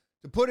forget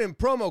to put in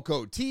promo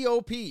code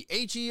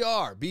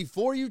TOPHER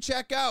before you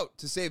check out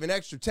to save an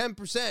extra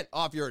 10%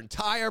 off your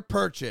entire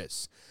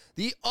purchase.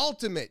 The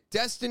ultimate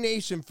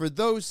destination for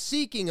those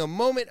seeking a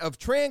moment of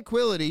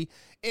tranquility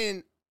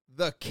in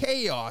the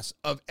chaos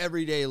of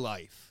everyday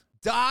life.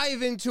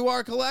 Dive into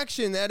our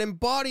collection that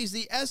embodies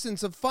the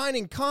essence of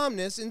finding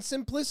calmness in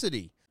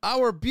simplicity.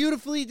 Our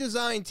beautifully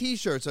designed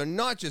t-shirts are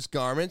not just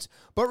garments,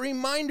 but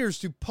reminders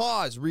to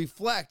pause,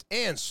 reflect,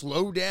 and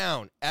slow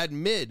down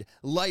amid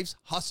life's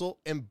hustle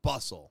and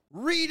bustle.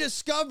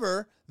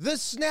 Rediscover the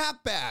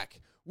snapback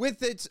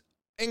with its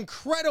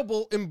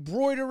incredible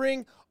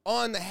embroidering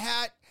on the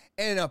hat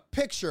and a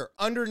picture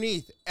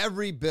underneath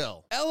every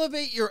bill.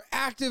 Elevate your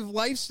active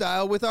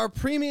lifestyle with our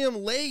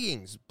premium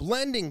leggings,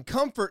 blending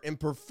comfort and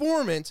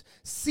performance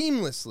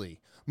seamlessly.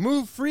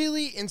 Move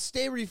freely and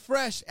stay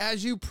refreshed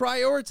as you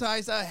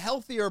prioritize a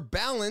healthier,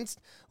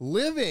 balanced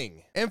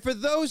living. And for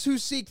those who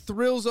seek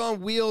thrills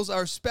on wheels,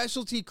 our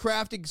specialty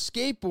crafted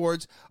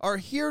skateboards are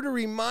here to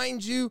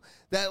remind you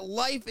that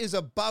life is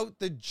about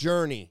the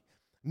journey,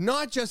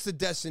 not just the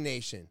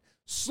destination.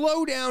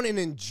 Slow down and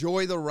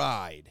enjoy the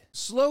ride.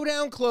 Slow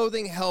Down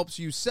Clothing helps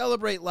you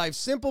celebrate life's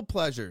simple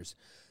pleasures.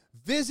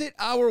 Visit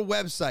our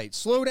website,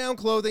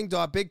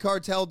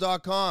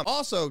 slowdownclothing.bigcartel.com.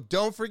 Also,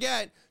 don't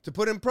forget to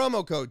put in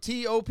promo code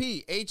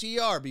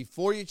TOPHER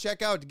before you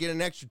check out to get an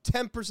extra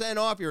 10%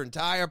 off your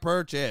entire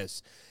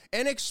purchase.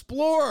 And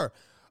explore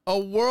a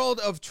world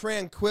of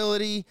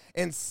tranquility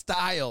and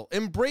style.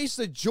 Embrace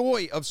the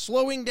joy of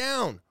slowing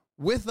down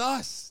with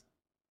us.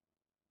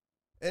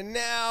 And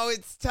now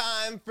it's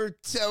time for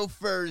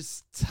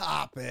Topher's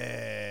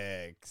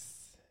Topics.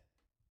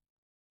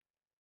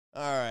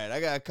 All right, I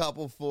got a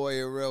couple for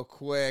you real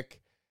quick.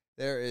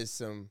 There is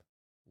some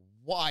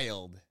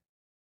wild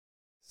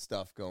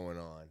stuff going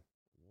on.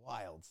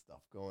 Wild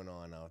stuff going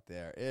on out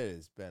there. It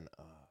has been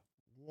a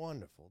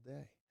wonderful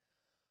day.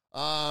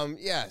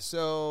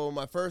 So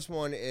my first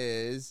one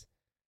is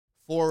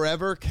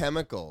Forever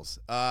Chemicals.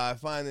 I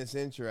find this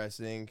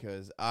interesting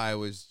because I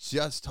was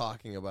just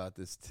talking about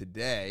this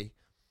today.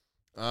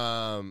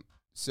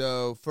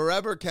 So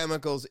Forever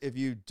Chemicals, if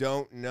you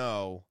don't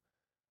know,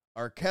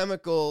 are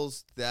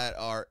chemicals that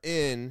are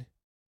in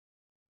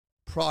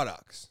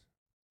products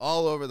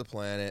all over the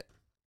planet.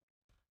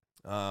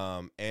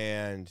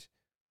 And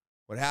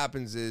what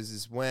happens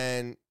is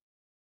when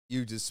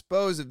you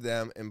dispose of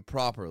them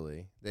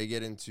improperly, they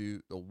get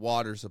into the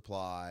water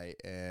supply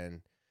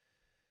and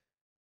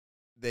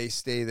they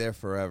stay there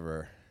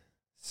forever.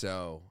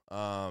 So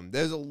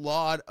there's a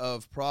lot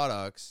of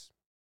products,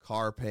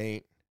 car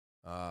paint,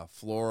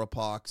 floor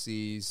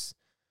epoxies,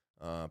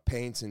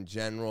 paints in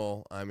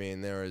general. I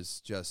mean, there is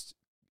just,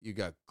 you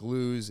got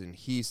glues and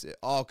adhesives,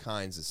 all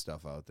kinds of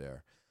stuff out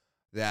there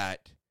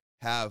that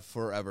have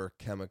forever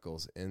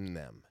chemicals in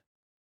them.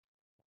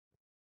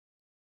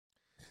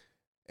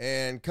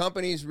 And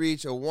companies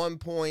reach a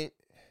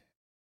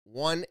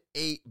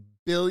 $1.18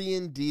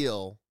 billion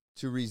deal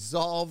to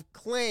resolve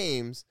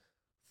claims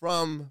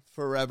from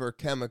forever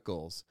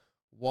chemicals,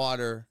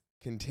 water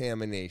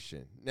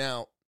contamination.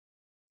 Now,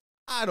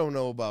 I don't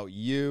know about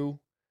you,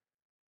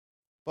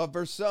 but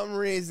for some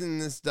reason,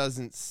 this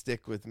doesn't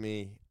stick with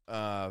me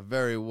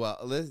very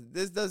well.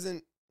 This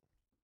doesn't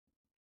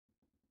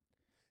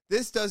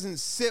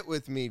sit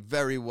with me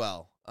very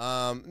well.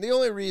 The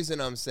only reason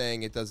I'm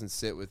saying it doesn't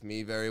sit with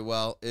me very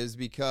well is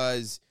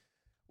because,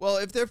 well,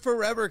 if they're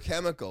forever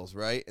chemicals,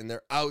 right, and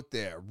they're out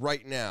there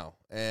right now,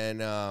 and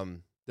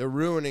they're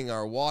ruining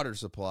our water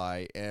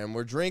supply, and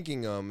we're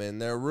drinking them,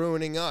 and they're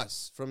ruining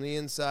us from the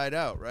inside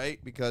out, right?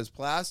 Because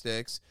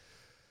plastics,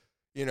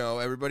 you know,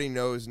 everybody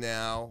knows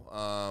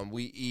now,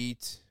 we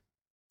eat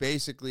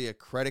basically a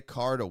credit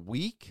card a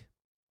week.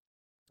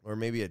 or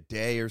maybe a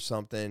day or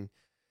something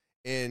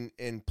in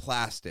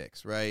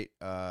plastics, right?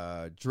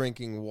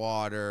 Drinking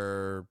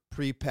water,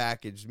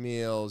 prepackaged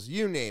meals,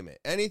 you name it.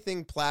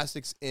 Anything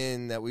plastics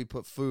in that we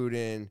put food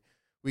in,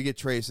 we get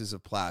traces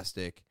of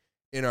plastic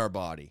in our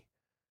body.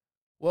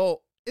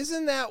 Well,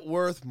 isn't that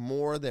worth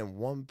more than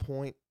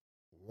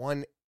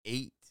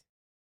 $1.18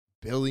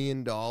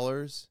 billion?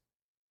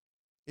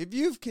 If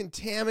you've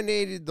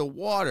contaminated the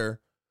water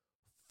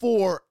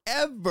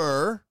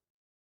forever,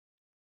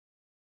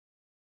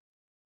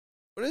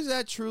 what is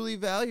that truly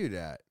valued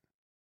at?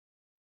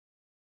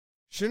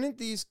 Shouldn't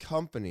these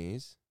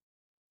companies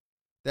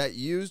that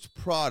used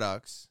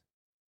products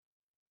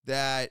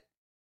that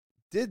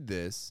did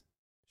this,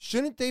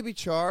 shouldn't they be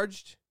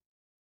charged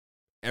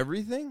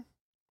everything?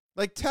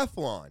 Like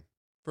Teflon,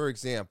 for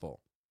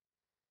example.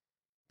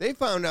 They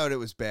found out it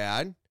was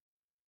bad.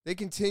 They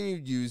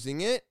continued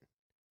using it.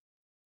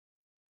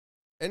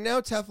 And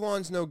now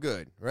Teflon's no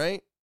good,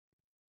 right?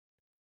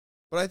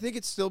 But I think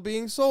it's still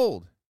being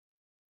sold.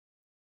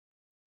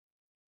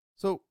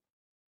 So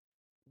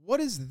what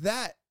is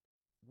that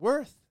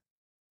worth?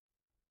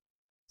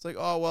 It's like,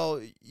 oh,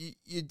 well,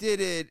 you did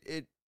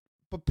it,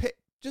 but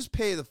just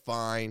pay the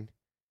fine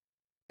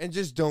and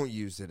just don't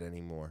use it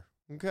anymore,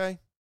 okay?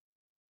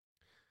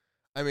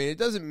 I mean, it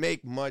doesn't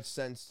make much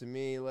sense to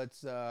me.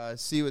 Let's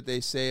see what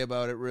they say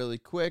about it really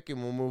quick,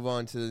 and we'll move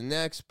on to the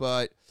next.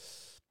 But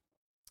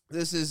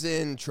this is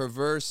in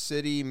Traverse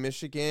City,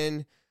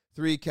 Michigan.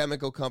 3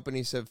 chemical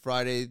companies said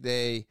Friday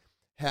they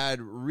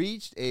had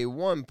reached a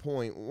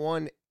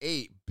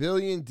 $1.18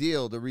 billion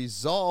deal to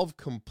resolve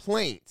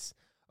complaints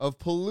of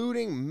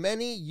polluting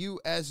many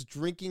U.S.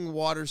 drinking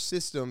water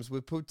systems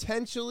with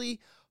potentially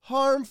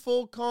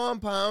harmful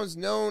compounds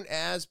known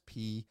as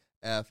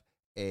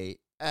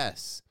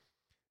PFAS.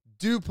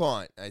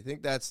 DuPont, I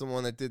think that's the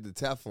one that did the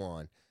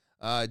Teflon.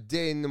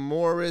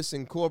 Morris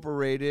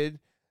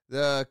Incorporated,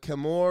 the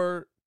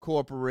Chemours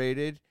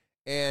Incorporated,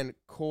 and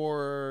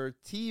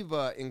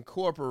Corteva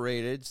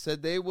Incorporated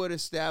said they would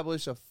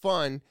establish a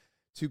fund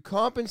to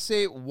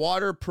compensate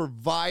water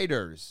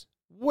providers.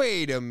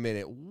 Wait a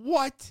minute.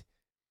 What?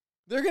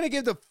 They're going to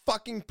give the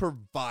fucking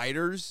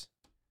providers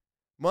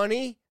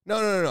money?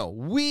 No.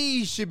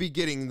 We should be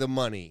getting the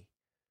money.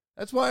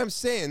 That's why I'm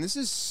saying this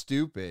is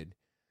stupid.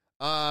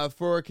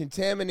 For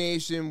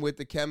contamination with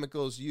the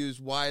chemicals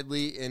used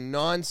widely in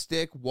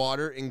non-stick,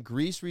 water, and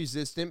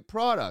grease-resistant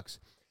products,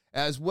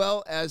 as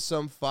well as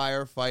some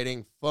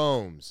firefighting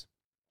foams.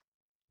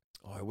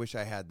 Oh, I wish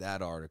I had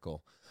that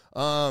article.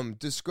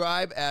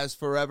 Describe as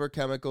forever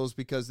chemicals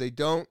because they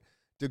don't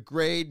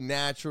degrade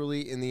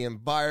naturally in the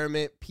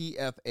environment.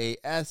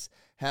 PFAS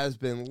has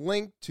been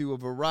linked to a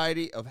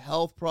variety of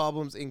health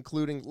problems,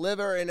 including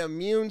liver and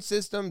immune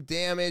system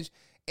damage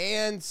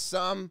and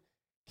some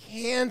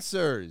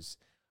cancers.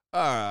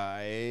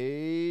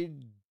 I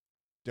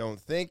don't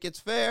think it's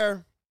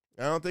fair.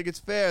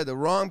 The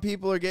wrong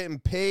people are getting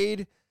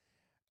paid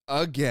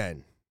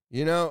again,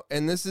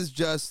 and this is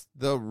just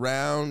the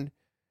round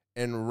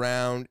and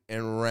round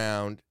and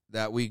round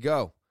that we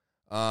go.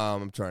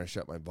 I'm trying to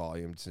shut my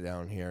volume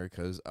down here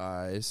because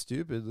I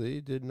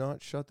stupidly did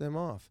not shut them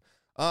off.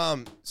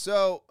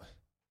 So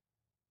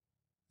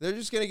they're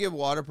just going to give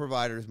water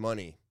providers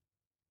money.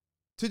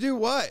 To do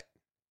what?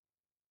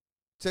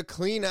 To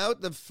clean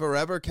out the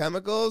forever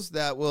chemicals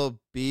that will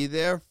be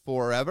there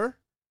forever?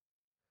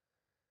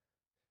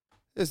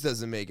 This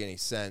doesn't make any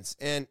sense.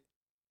 And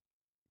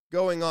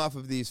going off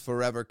of these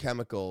forever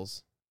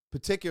chemicals,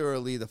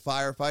 particularly the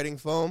firefighting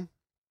foam.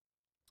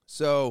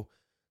 So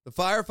the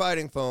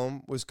firefighting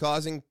foam was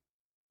causing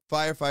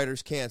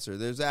firefighters cancer.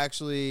 There's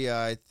actually,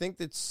 I think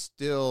that's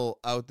still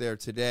out there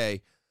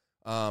today,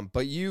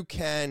 but you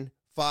can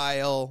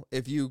file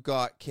if you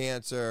got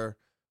cancer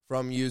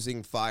from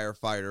using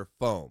firefighter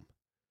foam.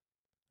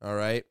 All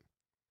right.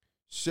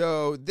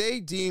 So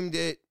they deemed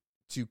it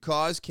to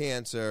cause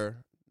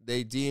cancer.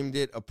 They deemed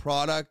it a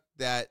product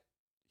that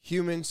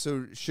humans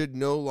should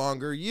no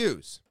longer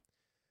use.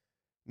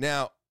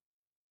 Now,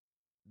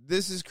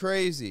 this is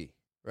crazy,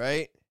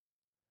 right?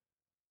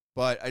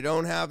 But I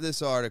don't have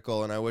this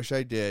article, and I wish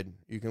I did.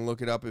 You can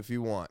look it up if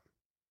you want.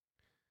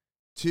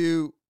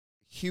 To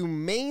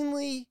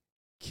humanely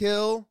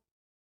kill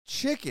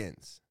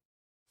chickens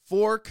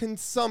for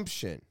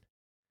consumption,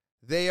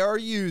 they are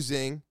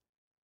using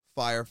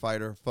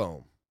firefighter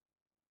foam.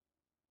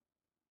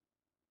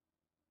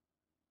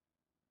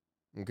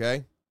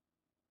 Okay?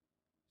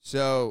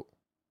 So,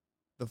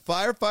 the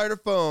firefighter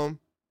foam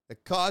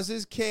that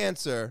causes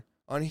cancer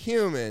on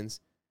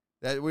humans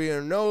that we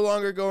are no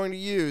longer going to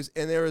use,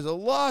 and there is a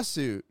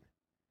lawsuit,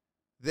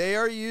 they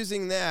are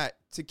using that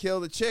to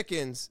kill the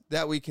chickens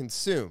that we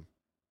consume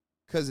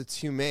because it's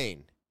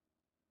humane.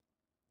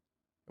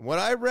 And when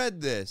I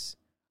read this,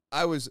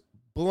 I was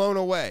blown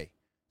away.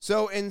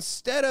 So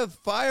instead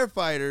of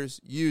firefighters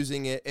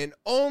using it and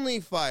only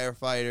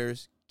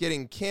firefighters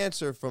getting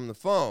cancer from the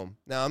foam,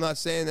 now I'm not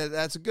saying that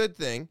that's a good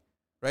thing,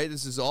 right?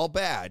 This is all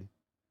bad.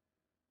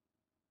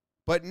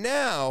 But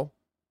now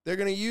they're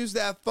going to use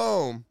that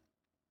foam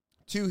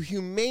to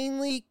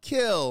humanely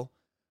kill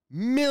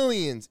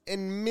millions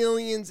and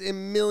millions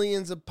and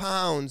millions of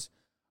pounds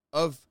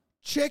of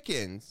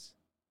chickens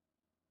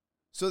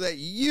so that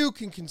you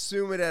can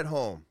consume it at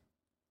home.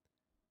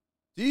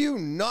 Do you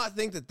not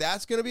think that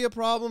that's going to be a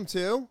problem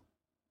too?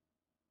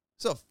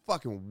 It's a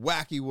fucking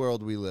wacky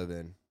world we live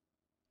in.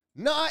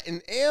 Not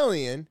an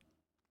alien.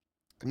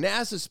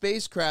 NASA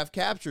spacecraft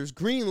captures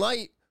green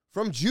light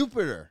from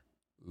Jupiter.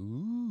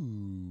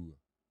 Ooh.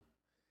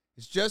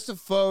 It's just a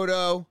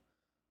photo,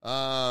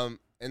 and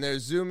they're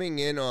zooming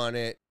in on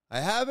it. I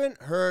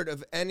haven't heard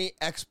of any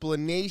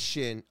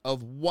explanation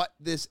of what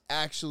this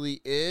actually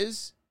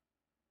is,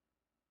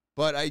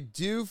 but I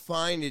do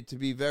find it to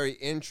be very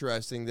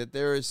interesting that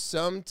there is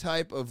some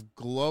type of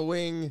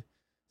glowing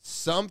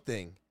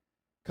something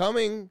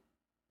coming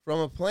from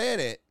a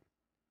planet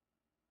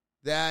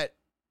that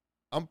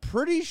I'm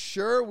pretty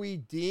sure we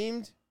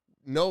deemed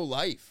no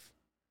life,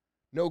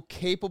 no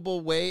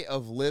capable way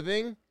of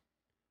living.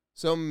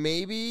 So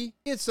maybe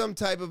it's some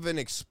type of an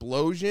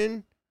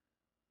explosion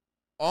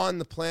on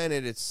the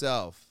planet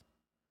itself.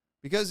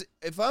 Because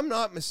if I'm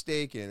not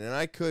mistaken, and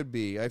I could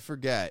be, I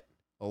forget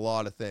a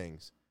lot of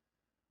things,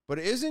 but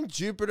isn't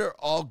Jupiter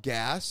all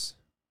gas?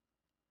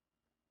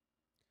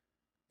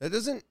 That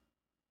doesn't,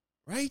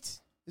 right?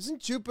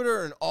 Isn't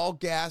Jupiter an all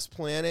gas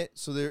planet,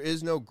 so there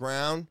is no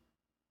ground?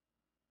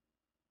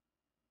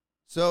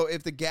 So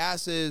if the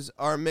gases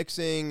are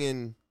mixing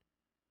and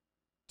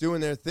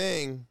doing their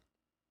thing,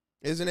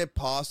 isn't it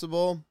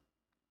possible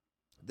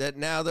that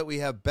now that we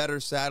have better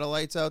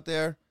satellites out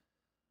there,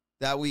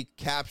 that we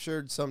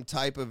captured some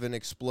type of an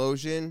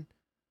explosion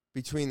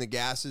between the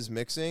gases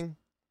mixing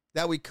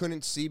that we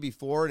couldn't see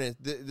before? And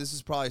this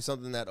is probably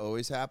something that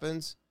always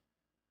happens.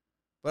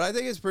 But I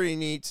think it's pretty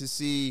neat to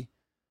see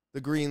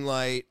the green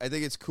light. I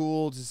think it's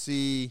cool to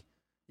see,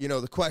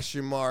 the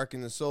question mark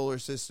in the solar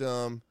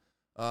system.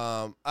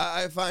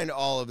 I find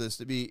all of this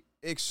to be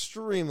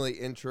extremely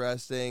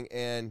interesting.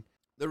 And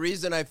the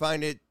reason I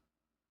find it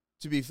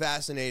to be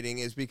fascinating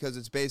is because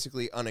it's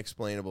basically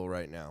unexplainable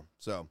right now.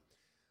 So,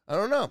 I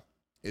don't know.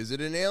 Is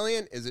it an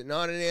alien? Is it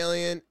not an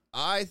alien?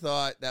 I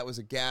thought that was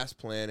a gas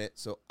planet,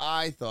 so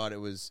I thought it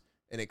was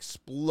an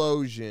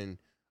explosion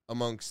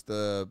amongst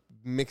the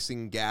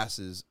mixing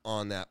gases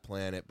on that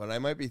planet, but I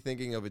might be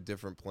thinking of a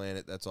different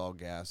planet that's all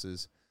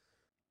gases.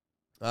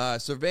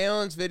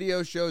 Surveillance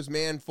video shows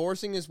man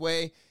forcing his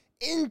way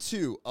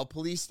into a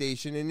police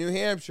station in New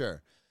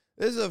Hampshire.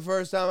 This is the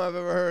first time I've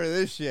ever heard of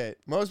this shit.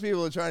 Most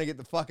people are trying to get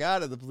the fuck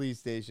out of the police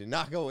station,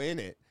 not go in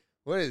it.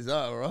 What is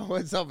up, bro?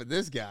 What's up with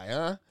this guy,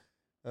 huh?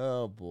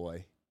 Oh,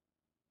 boy.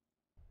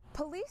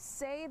 Police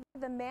say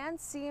the man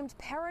seemed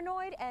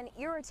paranoid and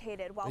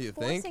irritated while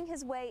forcing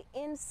his way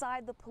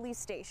inside the police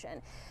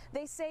station.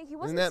 They say he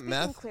wasn't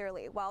speaking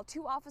clearly, while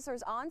two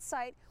officers on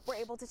site were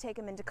able to take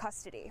him into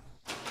custody.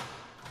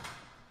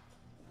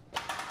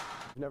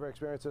 I've never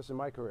experienced this in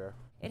my career.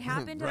 It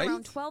happened at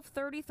around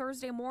 12:30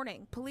 Thursday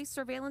morning. Police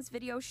surveillance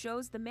video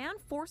shows the man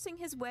forcing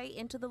his way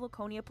into the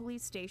Laconia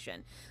police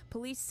station.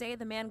 Police say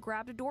the man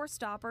grabbed a door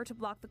stopper to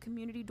block the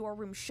community door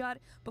room shut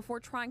before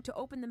trying to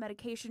open the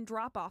medication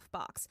drop-off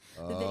box.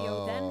 The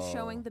video then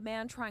showing the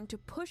man trying to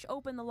push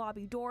open the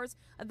lobby doors,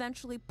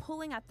 eventually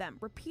pulling at them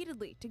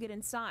repeatedly to get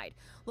inside.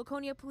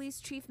 Laconia Police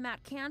Chief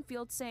Matt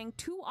Canfield saying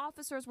two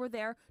officers were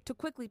there to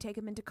quickly take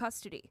him into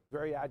custody.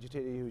 Very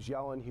agitated. He was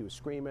yelling. He was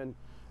screaming.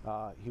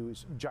 He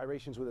was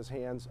gyrations with his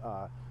hands.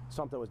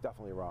 Something was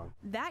definitely wrong.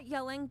 That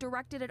yelling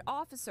directed at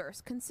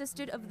officers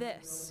consisted of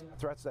this.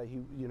 Threats that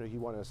he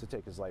wanted us to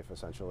take his life,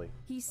 essentially.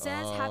 He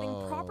says having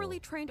properly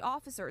trained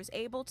officers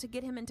able to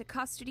get him into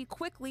custody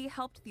quickly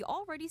helped the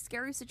already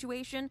scary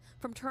situation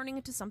from turning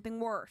into something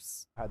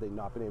worse. Had they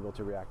not been able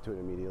to react to it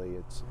immediately,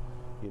 it's,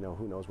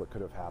 who knows what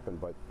could have happened,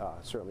 but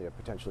certainly a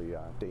potentially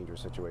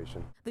dangerous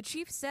situation. The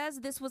chief says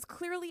this was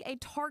clearly a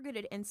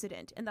targeted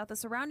incident and that the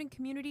surrounding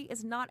community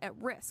is not at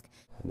risk.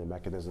 And the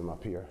mechanism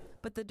up here.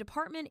 But the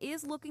department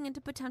is looking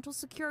into potential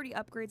security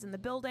upgrades in the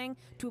building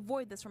to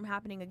avoid this from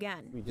happening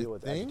again. We deal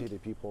with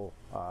agitated people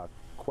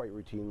quite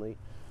routinely,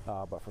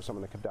 but for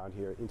someone to come down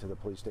here into the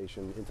police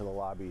station, into the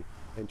lobby,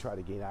 and try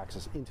to gain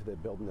access into the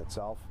building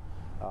itself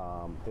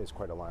is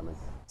quite alarming.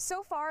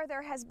 So far,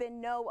 there has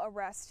been no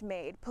arrest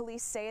made.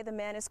 Police say the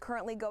man is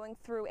currently going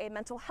through a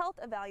mental health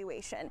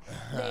evaluation.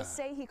 They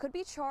say he could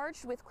be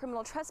charged with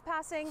criminal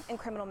trespassing and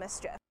criminal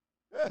mischief.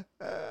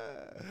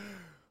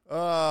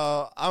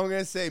 I'm going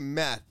to say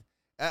meth.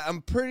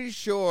 I'm pretty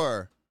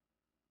sure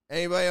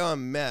anybody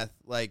on meth,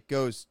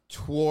 goes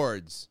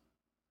towards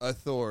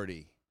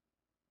authority.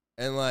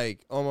 And,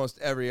 almost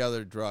every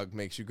other drug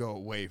makes you go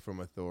away from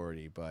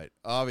authority. But,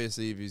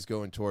 obviously, if he's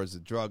going towards the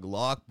drug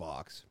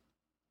lockbox,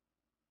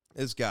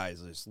 this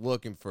guy's just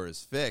looking for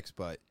his fix.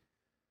 But,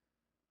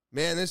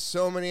 man, there's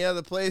so many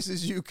other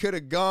places you could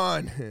have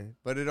gone.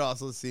 But it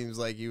also seems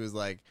like he was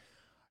like,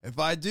 if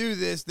I do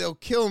this, they'll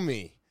kill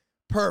me.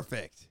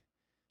 Perfect.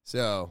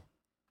 So,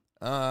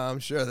 I'm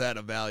sure that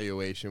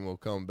evaluation will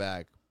come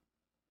back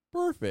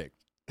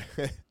perfect.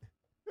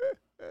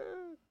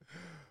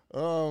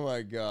 Oh,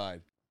 my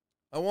God.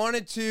 I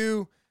wanted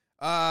to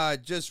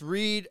just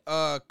read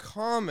a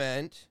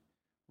comment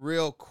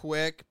real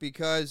quick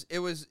because it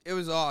was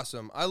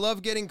awesome. I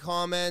love getting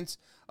comments.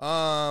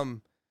 I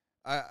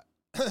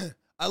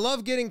I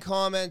love getting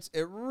comments.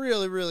 It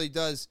really, really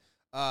does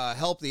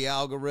help the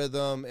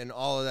algorithm and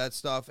all of that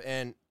stuff.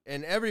 And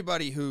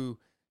everybody who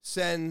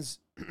sends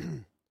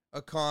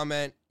a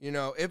comment, you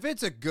know, if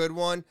it's a good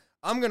one,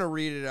 I'm going to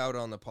read it out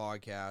on the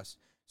podcast.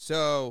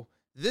 So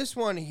this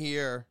one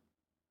here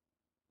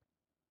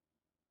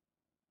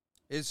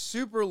is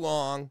super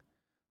long,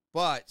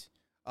 but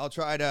I'll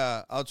try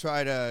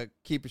to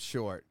keep it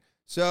short.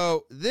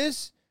 So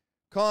this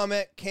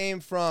comment came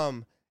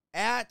from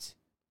at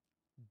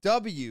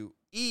WELCHIE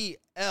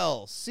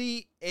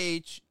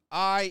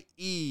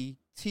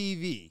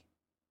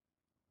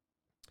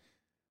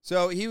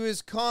So he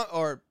was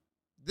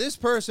this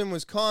person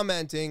was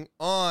commenting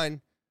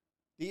on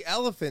the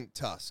elephant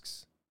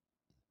tusks.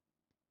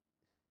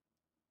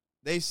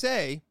 They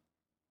say,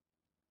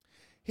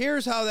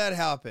 here's how that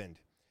happened.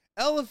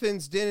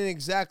 Elephants didn't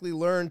exactly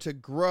learn to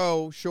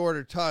grow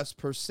shorter tusks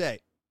per se.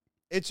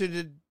 It's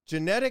a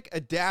genetic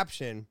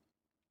adaptation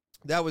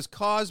that was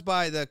caused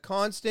by the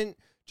constant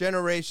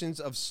generations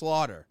of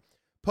slaughter.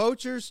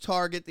 Poachers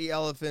target the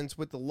elephants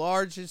with the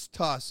largest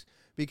tusks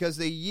because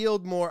they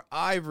yield more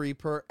ivory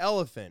per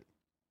elephant.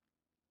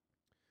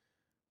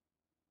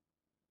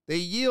 They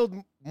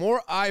yield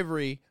more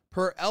ivory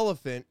per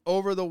elephant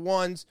over the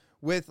ones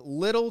with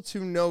little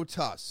to no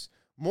tusks.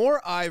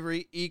 More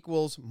ivory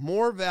equals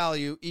more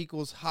value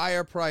equals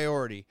higher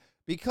priority.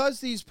 Because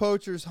these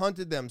poachers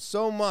hunted them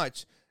so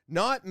much,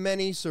 not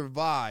many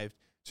survived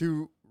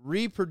to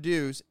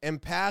reproduce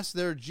and pass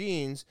their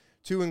genes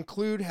to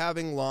include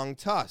having long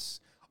tusks.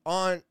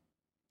 On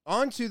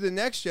to the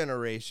next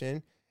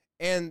generation,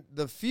 and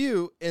the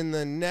few in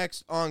the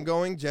next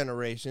ongoing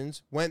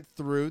generations went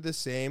through the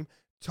same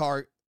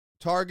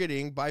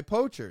targeting by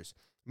poachers.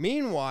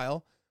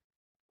 Meanwhile,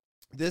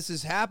 this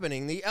is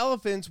happening. The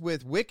elephants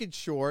with wicked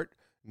short,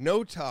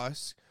 no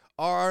tusks,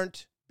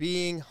 aren't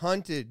being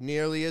hunted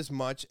nearly as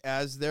much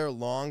as their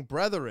long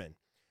brethren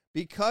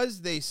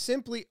because they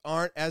simply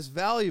aren't as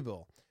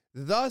valuable.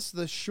 Thus,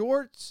 the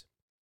shorts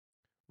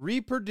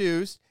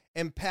reproduced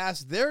and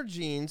passed their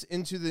genes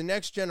into the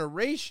next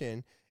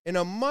generation in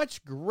a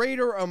much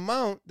greater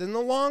amount than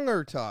the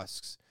longer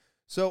tusks.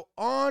 So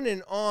on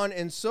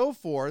and so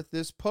forth.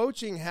 This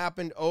poaching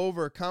happened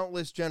over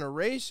countless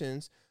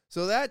generations.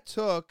 So that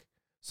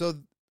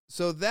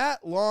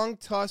long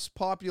tusk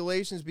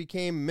populations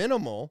became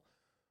minimal,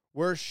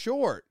 were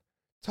short.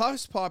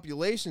 Tusk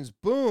populations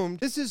boomed.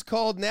 This is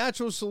called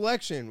natural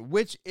selection,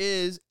 which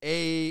is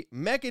a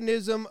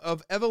mechanism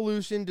of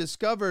evolution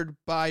discovered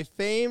by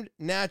famed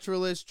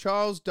naturalist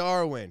Charles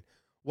Darwin.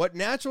 What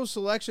natural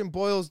selection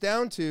boils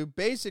down to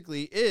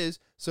basically is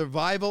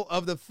survival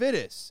of the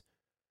fittest.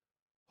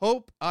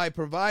 Hope I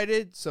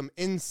provided some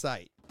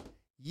insight.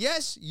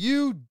 Yes,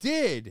 you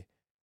did.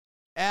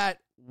 At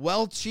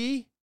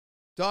Welchy.tv.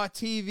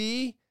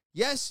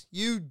 Yes,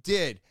 you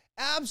did.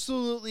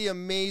 Absolutely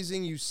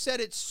amazing. You said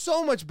it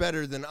so much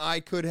better than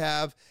I could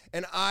have,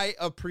 and I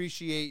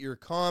appreciate your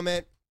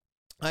comment.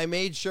 I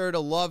made sure to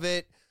love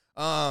it.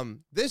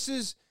 This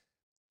is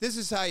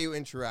how you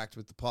interact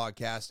with the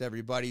podcast,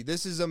 everybody.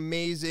 This is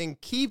amazing.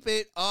 Keep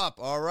it up,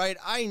 all right?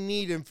 I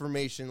need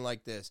information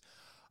like this.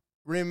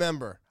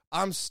 Remember,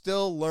 I'm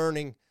still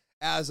learning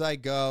as I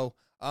go.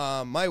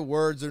 My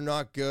words are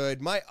not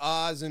good. My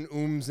ahs and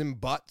ums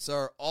and buts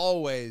are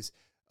always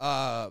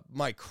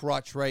my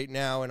crutch right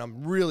now, and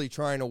I'm really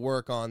trying to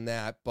work on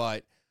that.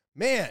 But,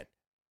 man,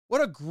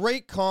 what a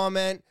great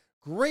comment,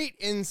 great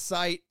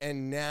insight,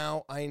 and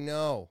now I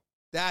know.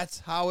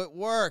 That's how it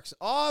works.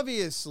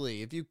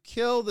 Obviously, if you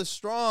kill the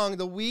strong,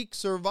 the weak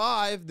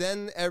survive,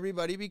 then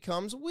everybody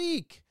becomes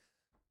weak.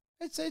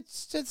 It's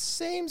the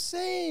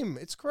same.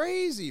 It's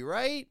crazy,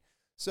 right?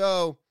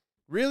 So,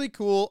 really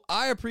cool.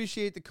 I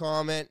appreciate the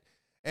comment.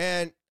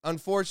 And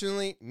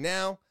unfortunately,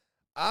 now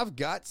I've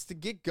got to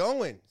get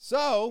going.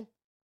 So,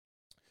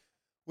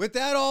 with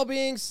that all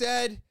being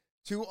said,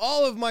 to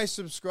all of my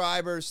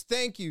subscribers,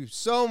 thank you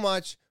so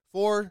much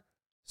for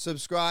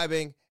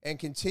subscribing and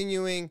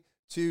continuing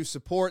to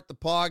support the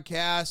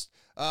podcast.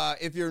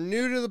 If you're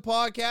new to the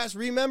podcast,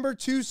 remember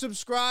to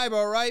subscribe,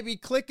 all right? Be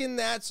clicking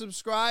that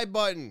subscribe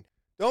button.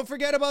 Don't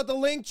forget about the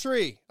link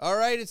tree, all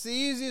right? It's the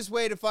easiest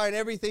way to find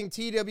everything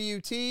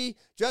TWT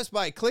just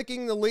by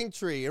clicking the link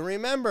tree. And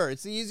remember,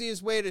 it's the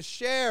easiest way to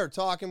share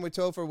Talking with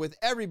Topher with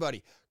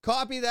everybody.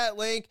 Copy that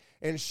link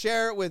and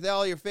share it with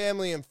all your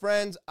family and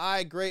friends.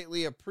 I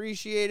greatly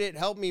appreciate it.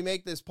 Help me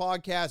make this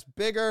podcast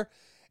bigger.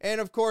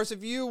 And of course,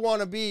 if you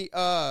want to be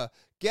a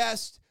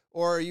guest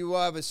or you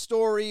have a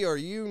story or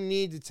you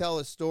need to tell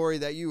a story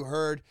that you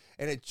heard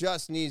and it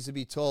just needs to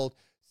be told,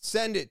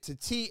 send it to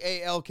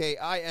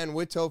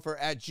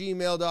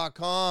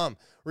talkinwithtopher@gmail.com.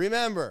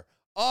 Remember,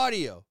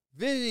 audio,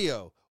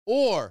 video,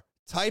 or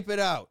type it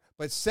out.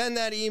 But send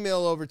that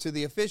email over to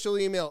the official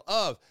email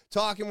of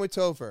Talking with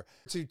Topher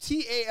to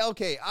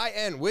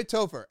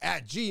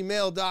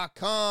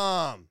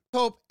talkinwithtopher@gmail.com.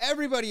 Hope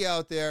everybody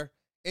out there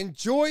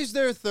enjoys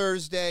their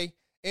Thursday.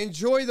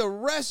 Enjoy the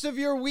rest of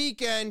your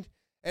weekend.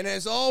 And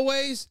as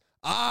always,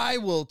 I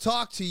will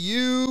talk to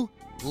you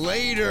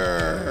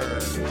later.